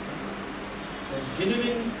 A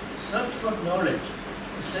genuine search for knowledge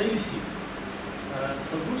saves you.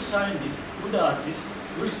 So good scientists, good artists,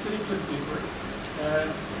 good spiritual people,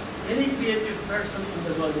 any creative person in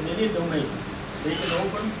the world, in any domain, they can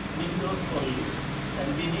open windows for you. And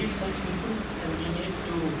we need such people, and we need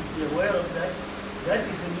to be aware of that. That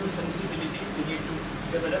is a new sensibility we need to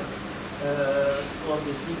develop for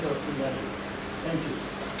the future of humanity. Thank you.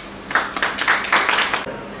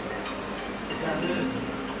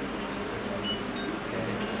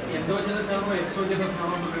 Endogenous or exogenous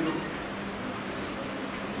harm?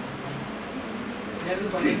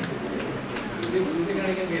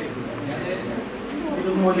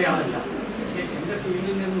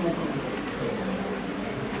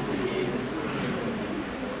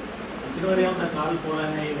 കൊച്ചിന് അറിയാവുന്ന കാൽ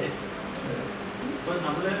പോളാനയിലെ ഇപ്പോൾ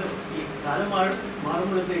നമ്മൾ ഈ കാലം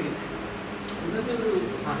മാറുമ്പോഴത്തേക്ക് ഇന്നത്തെ ഒരു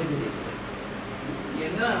സാഹചര്യം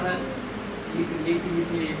എങ്ങനെയാണ് ഈ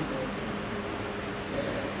ക്രിയേറ്റിവിറ്റിയെയും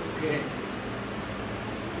ഒക്കെ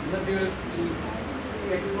ഇന്നത്തെ ഈ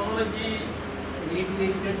ടെക്നോളജി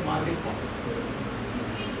മീഡിയേറ്റഡ് മാർക്കറ്റ്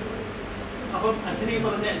അപ്പം അച്ഛനെ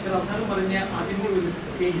പറഞ്ഞ അച്ഛൻ അവസാനം പറഞ്ഞ അതിൻ്റെ ഒരു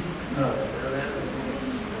space.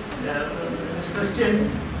 This question,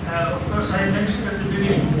 of course, I mentioned at the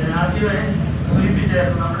beginning. ഞാൻ ആദ്യമേ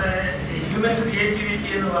സൂചിപ്പിച്ചായിരുന്നു നമ്മുടെ ഹ്യൂമൻ ക്രിയേറ്റിവിറ്റി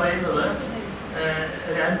എന്ന് പറയുന്നത്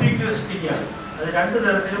ഒരു ആംബിഗ്വസ് തിങ്ങാണ്. അത് രണ്ട്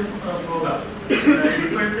തരത്തിലും പോകാം.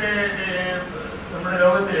 ഇപ്പോഴത്തെ നമ്മുടെ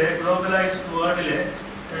ലോകത്തിലെ ഗ്ലോബലൈസ്ഡ് വേൾഡിലെ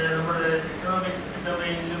നമ്മുടെ എക്കണോമിക്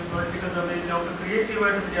ഡൊമൈനിലും പൊളിറ്റിക്കൽ ഡൊമൈനിലും ഒക്കെ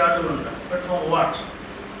ക്രിയേറ്റീവായിട്ട് ഒത്തിരി ആളുകളുണ്ട്. But for what?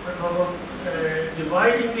 But for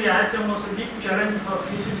dividing the atom was a big challenge for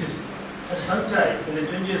physicists at some time in the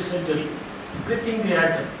 20th century. Splitting the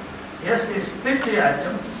atom. Yes, they split the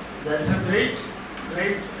atom. That is a great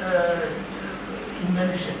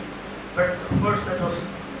invention. But of course, that was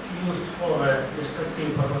used for a destructive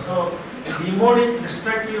purpose. So, the demonic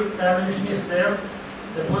destructive dimension is there.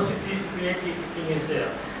 The positive creative thing is there.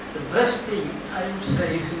 The best thing I would say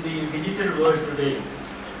is in the digital world today.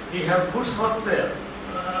 We have good software.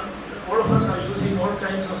 All of us are using all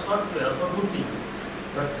kinds of software for good things.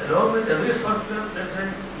 But along with every software, there's a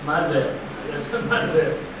malware. There's a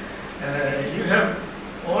malware. You have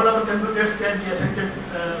all our computers can be affected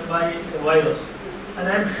by a virus, and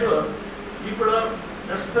I'm sure people are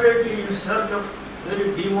desperately in search of very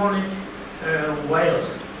demonic virus,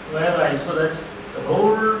 so that the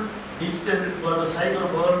whole digital or the cyber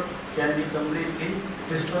world can be completely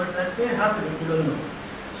destroyed. That may happen. We don't know.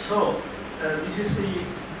 So this is the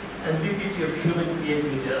ambiguity of human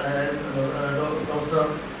creativity. Dr.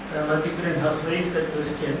 Mathikiran has raised that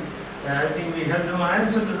question. I think we have no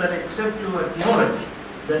answer to that except to acknowledge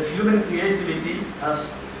that human creativity has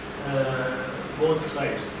both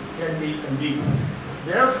sides. It can be ambiguous.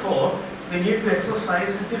 Therefore, we need to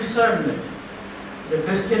exercise discernment. The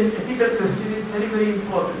ethical question is very, very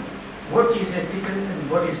important. What is ethical and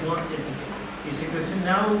what is not ethical? Is a question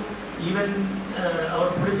now. Even our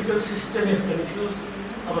political system is confused.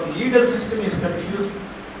 Our legal system is confused.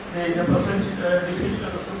 The present decision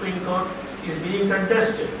of the Supreme Court is being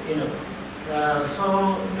contested, so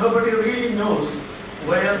nobody really knows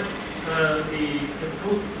where the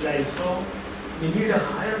truth lies. So we need a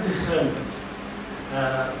higher discernment.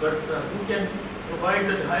 But who can provide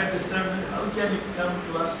that higher discernment? How can it come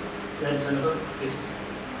to us? That's another question.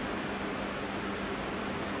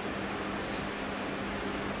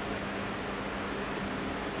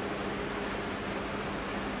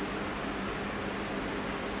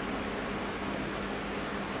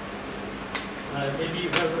 Maybe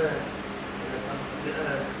you have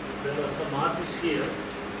there are some artists here,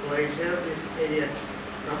 so I share this area.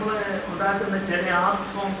 നമ്മൾ ഉണ്ടാക്കുന്ന ചില art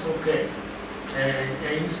forms ഒക്കെ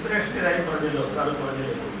ഇൻസ്പിറേഷൻ്റെ കാര്യം പറഞ്ഞല്ലോ, sir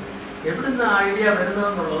പറഞ്ഞല്ലോ, എവിടുന്ന് idea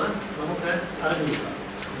വരുന്നതെന്നുള്ളത് നമുക്ക് അറിഞ്ഞില്ല.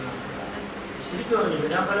 ശരിക്കും അറിഞ്ഞില്ല.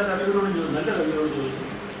 ഞാൻ പല കവികളോടും ചോദിച്ചു, നല്ല കവികളോട് ചോദിച്ചു.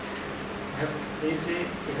 They say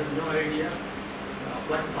they have no idea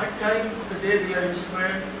what time of the day they are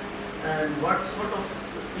inspired and what sort of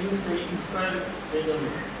things they inspire them.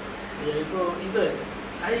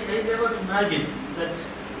 I never imagined that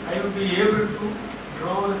I would be able to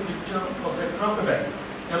draw a picture of a crocodile.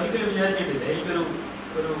 I ഒരിക്കലും വിചാരിച്ചിട്ടില്ല. എനിക്കൊരു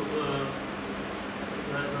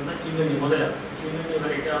ചിങ്ങണി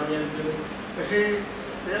വരയ്ക്കാമെന്ന് ഞാൻ. പക്ഷേ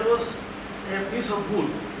there was a piece of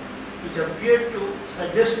wood which appeared to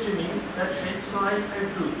suggest to me that shape, so I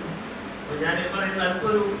drew. അപ്പോൾ ഞാൻ പറയുന്ന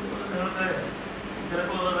അല്പൊരു നിങ്ങൾക്ക്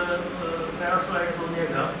ചിലപ്പോൾ പ്രയാസമായിട്ട്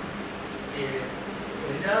തോന്നിയേക്കാം.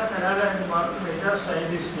 എല്ലാ കലാകാരന്മാർക്കും എല്ലാ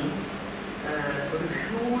സയൻറ്റിസ്റ്റിനും ഒരു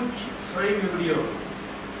ഹ്യൂജ് ഫ്രെയിം എവിടെയോ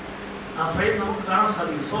ആ ഫ്രെയിം നമുക്ക് കാണാൻ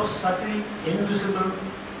സാധിക്കും. സോ സട്ടിൽ ഇൻവിസിബിൾ,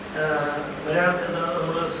 മലയാളത്തിൽ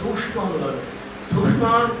നമ്മൾ സൂക്ഷ്മം എന്ന് പറയും,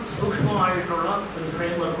 സൂക്ഷ്മമായിട്ടുള്ള ഒരു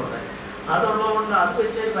ഫ്രെയിം വർക്കുണ്ട്. അതുള്ളതുകൊണ്ട് അത്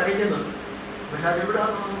വെച്ച് വരയ്ക്കുന്നുണ്ട്. പക്ഷെ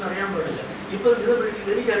അതെവിടെയാണെന്ന് നമുക്ക് അറിയാൻ പാടില്ല. ഇപ്പോൾ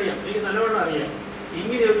എനിക്കറിയാം, എനിക്ക് നല്ലവണ്ണം അറിയാം.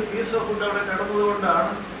 ഇങ്ങനെ ഒരു പീസ് ഓഫ് ഫുഡ് അവിടെ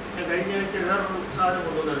കിടന്നതുകൊണ്ടാണ് ഞാൻ കഴിഞ്ഞ ആഴ്ച വേറൊരു സാധനം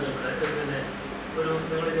കൊണ്ടുവന്നിരുന്നത്. പിന്നെ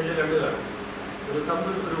നിങ്ങൾ ചെല്ലു കണ്ടു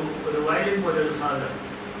കാണും, ഒരു വയലിൻ പോലെ ഒരു സാധനം.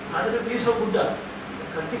 അതൊരു പീസ് ഓഫ് ഫുഡാണ്,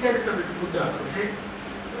 കത്തിക്കാനിട്ടൊരു ഫുഡാണ്. പക്ഷേ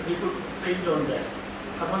people paint on that.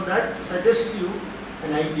 Upon that suggests you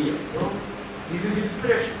an idea. So this is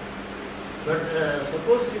inspiration. But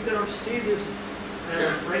suppose you cannot see this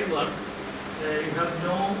framework, you have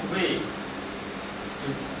no way to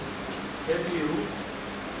tell you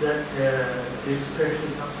that the inspiration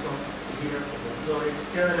comes from here. So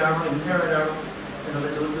external internal,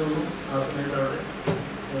 another two,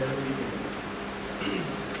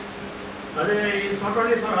 അത് is not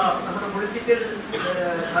only four നമ്മുടെ political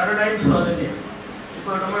പാരഡൈംസും അത് തന്നെയാണ്.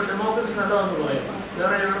 ഇപ്പോൾ നമ്മൾ democracy നല്ലതെന്ന് പറയാം,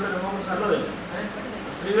 വേറെ ചിലടത്ത് ഡെമോക്രസി നല്ലതല്ല.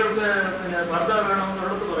 സ്ത്രീകൾക്ക് പിന്നെ ഭർത്താവ്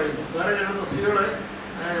വേണമെന്നുള്ളത് പറയുന്നു, വേറെ ചിലടത്ത് സ്ത്രീകളെ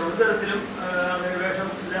ഒരു തരത്തിലും അങ്ങനെ വേഷം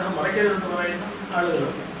ഇദ്ദേഹം മറയ്ക്കരുതെന്ന് പറയുന്ന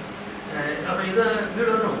ആളുകളുണ്ട്. അപ്പോൾ ഇത്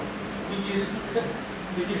വീടൊന്നും വിച്ച്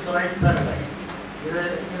ഈസ് റൈറ്റ് പാരഡൈം. ഇത്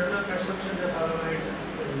ഇങ്ങനെയുള്ള കൺസെപ്ഷൻ്റെ ഭാഗമായിട്ട്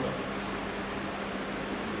വരുന്നതാണ്.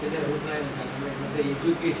 അഭിപ്രായം നമ്മുടെ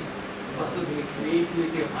എഡ്യൂക്കേഷൻ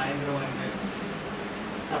ക്രിയേറ്റിവിറ്റി ഭയങ്കരമായിട്ട്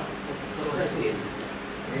സപ്രസ് ചെയ്യുന്നു.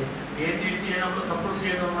 ക്രിയേറ്റിവിറ്റിയെ നമ്മൾ സപ്രസ്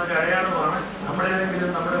ചെയ്യുന്ന ഒരു അടയാളമാണ്. നമ്മളേതെങ്കിലും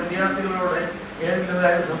നമ്മുടെ വിദ്യാർത്ഥികളോട് ഏതെങ്കിലും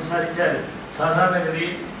കാര്യം സംസാരിച്ചാൽ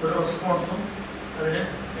സാധാരണഗതിയിൽ ഒരു റെസ്പോൺസും അതിന്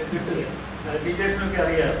കിട്ടുകയാണ്. ടീച്ചേഴ്സിനൊക്കെ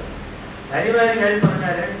അറിയാം. കാര്യമായ കാര്യം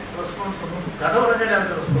പറഞ്ഞാൽ റെസ്പോൺസ് ഒന്നും, കഥ പറഞ്ഞാൽ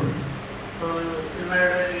അവർക്ക് റെസ്പോണ്ട്. ഇപ്പോൾ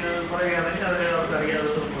സിനിമയുടെ പറയുകയാണെങ്കിൽ അവർക്ക് അറിയാതെ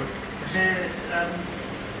റെസ്പോണ്ട്. പക്ഷേ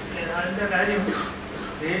അതിൻ്റെ കാര്യം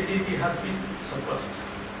ക്രിയേറ്റിവിറ്റി ഹാസ് ബീൻ സപ്രസ്ഡ്.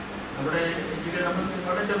 നമ്മുടെ നമ്മൾ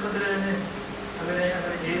വളരെ ചെറുപ്പത്തിൽ തന്നെ അങ്ങനെ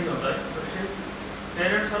ചെയ്യുന്നുണ്ട്. പക്ഷേ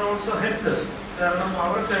പേരൻസ് ആർ ഓൾസോ ഹെൽപ്ലെസ്. കാരണം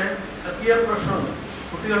അവർക്ക് പിയർ പ്രഷറുണ്ട്,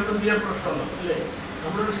 കുട്ടികൾക്കും പിയർ പ്രഷറുണ്ട് അല്ലേ.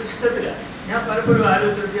 നമ്മളൊരു സിസ്റ്റത്തിലാണ്. ഞാൻ പലപ്പോഴും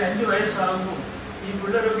ആലോചിച്ചിട്ട് 5 വയസ്സാകുമ്പോൾ ഈ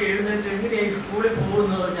പിള്ളേരൊക്കെ എഴുന്നേറ്റ് എങ്ങനെയാണ് സ്കൂളിൽ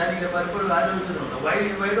പോകുന്നത് ഞാനിങ്ങനെ പലപ്പോഴും ആലോചിച്ചിട്ടുണ്ട്.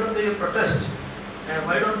 Why don't they protest?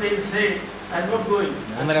 Why don't they say I am not going,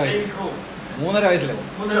 staying home?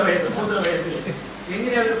 3.5 വയസ്സിൽ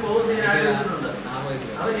എങ്ങനെ അവർ പോകുന്നതിന് ആലോചിച്ചിട്ടുണ്ട്.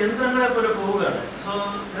 അവർ യന്ത്രങ്ങളെ പോലെ പോവുകയാണ്. So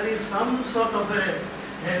there is some sort of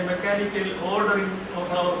A mechanical ordering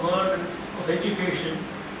of our world of education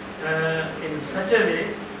in such a way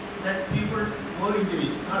that people go into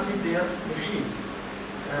it as if they are machines.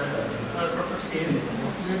 Protest ചെയ്യുന്നില്ല.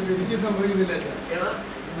 എനിക്ക് സംഭവിക്കുന്നില്ല.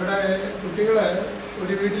 ഇവിടെ കുട്ടികള്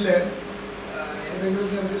ഒരു വീട്ടില് ഏതെങ്കിലും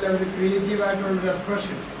തരത്തിൽ അവർ ക്രിയേറ്റീവായിട്ടുള്ള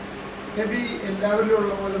എക്സ്പ്രഷൻസ് മേ ബി എല്ലാവരിലും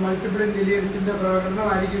ഉള്ള പോലെ മൾട്ടിപ്പിൾ ഇന്റലിജൻസിന്റെ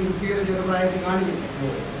പ്രകടനമായിരിക്കും കുട്ടികളെ ചെറുപ്രായത്തിൽ കാണിക്കുന്നത്.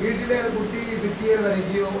 വീട്ടിലെ കുട്ടി ഭിത്തിയെ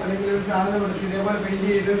വരയ്ക്കുകയോ അല്ലെങ്കിൽ ഒരു സാധനം എടുത്ത് ഇതേപോലെ പെയിന്റ്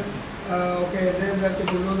ചെയ്ത് ഒക്കെ എന്തെങ്കിലും തരത്തിൽ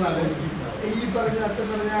കൊണ്ടുവന്നാലും ഈ അച്ഛൻ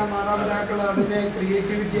പറഞ്ഞ മാതാപിതാക്കൾ അതിനെ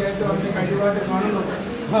ക്രിയേറ്റിവിറ്റി ആയിട്ടും അതിന്റെ കഴിവായിട്ട് കാണുന്നുണ്ട്.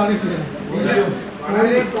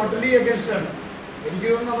 വളരെ ടോട്ടലി അഗൻസ്റ്റ് ആണ്. എനിക്ക്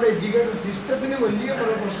തോന്നുന്നു നമ്മുടെ എഡ്യൂക്കേഷൻ സിസ്റ്റത്തിന് വലിയ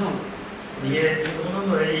പ്രശ്നമാണ്.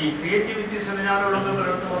 തോന്നുന്നു ഈ ക്രിയേറ്റിവിറ്റി സെമിനാറുകളൊക്കെ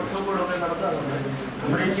വർക്ക്ഷോപ്പുകളൊക്കെ നടത്താറുണ്ട്.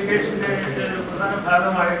 നമ്മുടെ എഡ്യൂക്കേഷൻ്റെ ഒരു പ്രധാന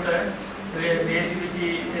ഭാഗമായിട്ട് ക്രിയേറ്റിവിറ്റി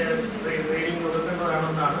ട്രെയിനിങ്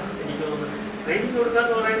കൊടുക്കേണ്ടതാണെന്നാണ് എനിക്ക് തോന്നുന്നത്. ട്രെയിനിങ് കൊടുക്കുക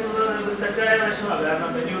എന്ന് പറയുന്നത് ഒരു തെറ്റായ വശമാണ്.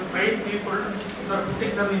 കാരണം U train people you are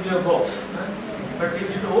putting them in your box, but you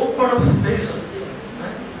should open up spaces.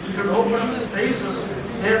 You should open up spaces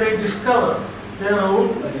where they discover their own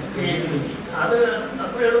creativity. അത്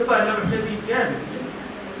അത്ര എളുപ്പമല്ല. പക്ഷേ വി ക്യാൻ.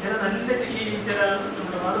 ചില നല്ല ഈ ചില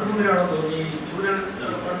നമ്മുടെ മാതൃഭൂമിയിലാണെന്ന് തോന്നി ഈ സ്റ്റുഡൻ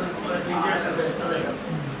ടീച്ചേഴ്സൊക്കെ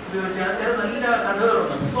ചില നല്ല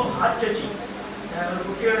കഥകളുണ്ട്. So heart touching.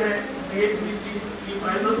 കുട്ടികളുടെ ക്രിയേറ്റിവിറ്റി ഈ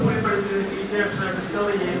പ്രൈമറി സ്കൂളിൽ പഠിപ്പിക്കുന്ന ടീച്ചേഴ്സ്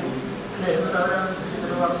ഡിസ്കവർ ചെയ്യുന്നു അല്ലേ, എന്നിട്ട് അവരനുസരിച്ച്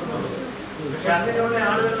നിലവാർത്തുന്നത്. പക്ഷെ അങ്ങനെയുള്ള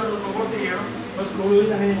ആളുകൾ അത് പ്രൊമോട്ട് ചെയ്യണം. ഇപ്പോൾ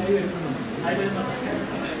സ്കൂളുകളിൽ അങ്ങനെയായി വരുന്നുണ്ട്.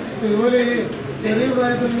 ഇതുപോലെ ഈ ചെറിയ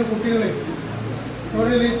പ്രായത്തിലുള്ള കുട്ടികളെ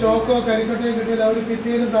അവിടെ ഈ ചോക്കോ കരിക്കട്ടയോ കിട്ടിയാൽ അവർ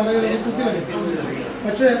ഭിത്തിയിലും തലയിലും കുത്തിവരയ്ക്കും.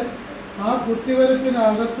 പക്ഷേ ആ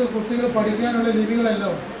കുത്തിവരപ്പിനകത്ത് കുട്ടികൾ പഠിക്കാനുള്ള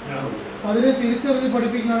ലിപികളെല്ലാം അതിനെ തിരിച്ചറിഞ്ഞ്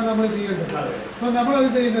പഠിപ്പിക്കുകയാണ് നമ്മൾ ചെയ്യേണ്ടത്. അപ്പം നമ്മളത്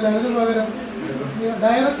ചെയ്യുന്നില്ല. അതിന് പകരം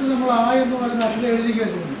ഡയറക്റ്റ് നമ്മൾ ആ എന്ന് പറയുന്ന അക്ഷരം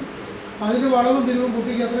എഴുതിക്കുകയാണ് ചെയ്യുന്നത്. അതിന് വളവും തിരിവും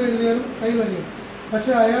കുട്ടിക്ക് എത്ര എഴുതിയാലും കൈവരും.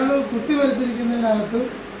 പക്ഷെ അയാൾ കുത്തി വരച്ചിരിക്കുന്നതിനകത്ത്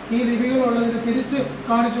ഈ ലിപികളുള്ളതിന് തിരിച്ച്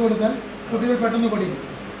കാണിച്ചു കൊടുത്താൽ കുട്ടികൾ പെട്ടെന്ന് പഠിക്കും.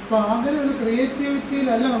 അപ്പം അങ്ങനെ ഒരു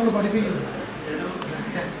ക്രിയേറ്റിവിറ്റിയിലല്ല നമ്മൾ പഠിപ്പിക്കുന്നത്.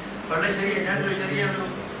 വളരെ ശരിയാണ്. ഞാനൊരു ചെറിയൊരു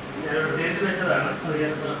എഴുതി വെച്ചതാണ്.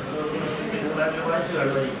 വായിച്ചു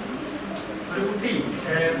കഴിവരി ഒരു കുട്ടി,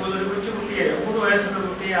 ഒരു കൊച്ചുകുട്ടിയെ 3 വയസ്സുള്ള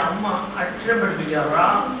കുട്ടിയെ അമ്മ അക്ഷരം പഠിപ്പിക്കുക, റാ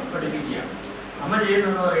പഠിപ്പിക്കുക. അമ്മ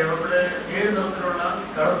ചെയ്യുന്നതെന്ന് പറയുമ്പോൾ ഇവിടെ 7 നിറത്തിലുള്ള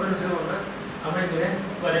കളർ പെൻസിൽ കൊണ്ട് അമ്മ ഇങ്ങനെ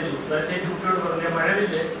വരച്ചു. വരച്ചേറ്റ് കുട്ടിയോട് പറഞ്ഞ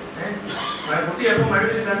മഴവില്ല്, കുട്ടി അപ്പോൾ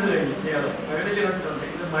മഴവില്ല് കണ്ടു കഴിഞ്ഞു. മഴവില്ല് കണ്ടിട്ടുണ്ട്.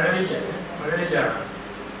 ഇത് മഴവില്ലാണ്.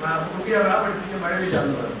 കുട്ടിയെ റാ പഠിപ്പിച്ച്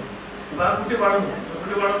മഴവില്ലാന്ന് പറഞ്ഞു. അപ്പോൾ ആ കുട്ടി വളർന്നു.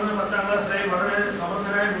 10ാം ക്ലാസ്സിലായി. വളരെ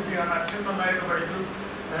സമർത്ഥനായ കുട്ടിയാണ്. അക്ഷരം നന്നായിട്ട് പഠിച്ചു,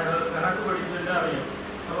 കണക്ക് പഠിച്ചു, എല്ലാം അറിയാം.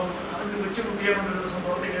 അപ്പം അവർക്ക് കൊച്ചു കുട്ടിയെ കൊണ്ട് ഒരു ദിവസം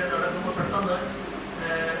പുറത്തേക്ക് നടക്കുമ്പോൾ പെട്ടെന്ന്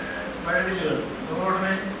മഴവില്ലുകൾ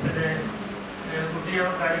ഉടനെ പിന്നെ കുട്ടിയെ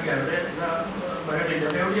അവൻ കാണിക്കുകയാണ്. മഴവില്ല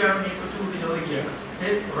അപ്പം എവിടെയാണ് ഈ കൊച്ചുകുട്ടി ചോദിക്കുകയാണ്.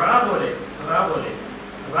 റാ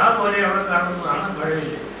പോലെ അവിടെ കാണുന്നതാണ്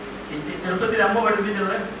മഴവില്ല്. ഈ ചെറുപ്പത്തിൽ അമ്മ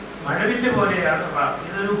പഠിപ്പിച്ചത് മഴവില്ല് പോലെയാണ് റാ.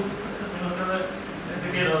 ഇതൊരു നിങ്ങൾക്കത്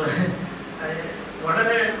കിട്ടിയല്ലോ.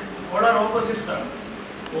 വളരെ പോളാർ ഓപ്പോസിറ്റ്സ് ആണ്.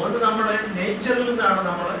 ഒന്ന് നമ്മുടെ നേച്ചറിൽ നിന്നാണ്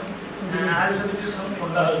നമ്മൾ ആൽഫബറ്റിസം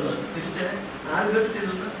ഉണ്ടാകുന്നത്. തിരിച്ച് ആൽഫബറ്റിൽ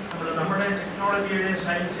നിന്ന് നമ്മുടെ ടെക്നോളജിയുടെയും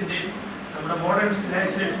സയൻസിൻ്റെയും നമ്മുടെ മോഡേൺ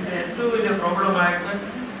സിവിലൈസേഷൻ്റെ ഏറ്റവും വലിയ പ്രോബ്ലമായിട്ട്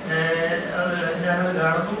ഞാനത്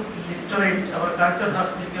കാണുന്നു. Literate, our culture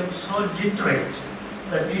has become so literate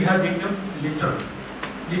that we have become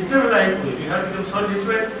literal ആയിപ്പോയി. We have become so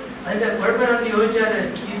literate. അതിൻ്റെ കുഴപ്പമെന്ന് ചോദിച്ചാൽ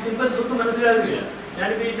ഈ സിമ്പിൾസ് ഒന്നും മനസ്സിലാകുകയില്ല.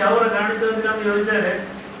 ഞാനിപ്പോൾ ഈ ടവർ കാണിച്ചത് എന്തിനാണെന്ന് ചോദിച്ചാൽ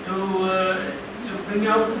to bring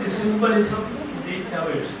out the symbolism in the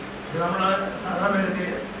towers. ഇത് നമ്മൾ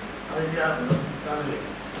സാധാരണഗതിയിൽ അതിൻ്റെ അർത്ഥം കാണില്ല.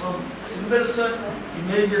 അപ്പം സിമ്പിൾസ്,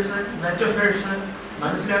 ഇമേജസ്, മെറ്റഫേഴ്സ്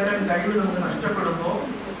മനസ്സിലാക്കാൻ കഴിവ് നമുക്ക് നഷ്ടപ്പെടുമ്പോൾ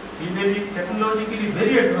we may be technologically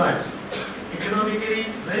very advanced, economically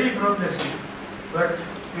very progressive, but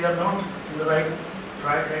we are not in the right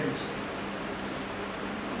track ends.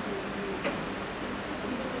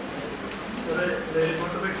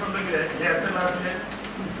 Motivation ഉണ്ടെങ്കിൽ അടുത്ത ക്ലാസ്സിൽ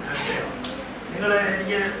നിങ്ങൾ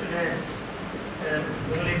എനിക്ക്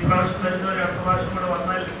നിങ്ങൾ ഈ പ്രാവശ്യം വരുന്നവർ അടുത്ത പ്രാവശ്യം കൂടെ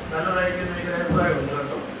വന്നാൽ നല്ലതായിരിക്കും എന്ന് എനിക്കൊരു അഭിപ്രായമുണ്ട്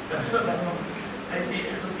കേട്ടോ. കാരണം അതിൻ്റെ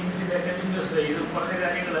തിങ്സിൻ്റെ കണ്ടിന്യൂസ് ഇത് കുറേ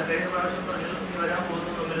കാര്യങ്ങൾ കഴിഞ്ഞ പ്രാവശ്യം പറഞ്ഞു ഇനി വരാൻ പോകുന്നു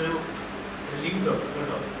എന്നുള്ളൊരു ലിങ്ക് ഉണ്ട്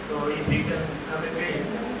കേട്ടോ. സോ ഈ week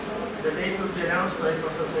the date will be announced by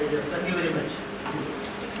Professor Sayers. Thank you very much.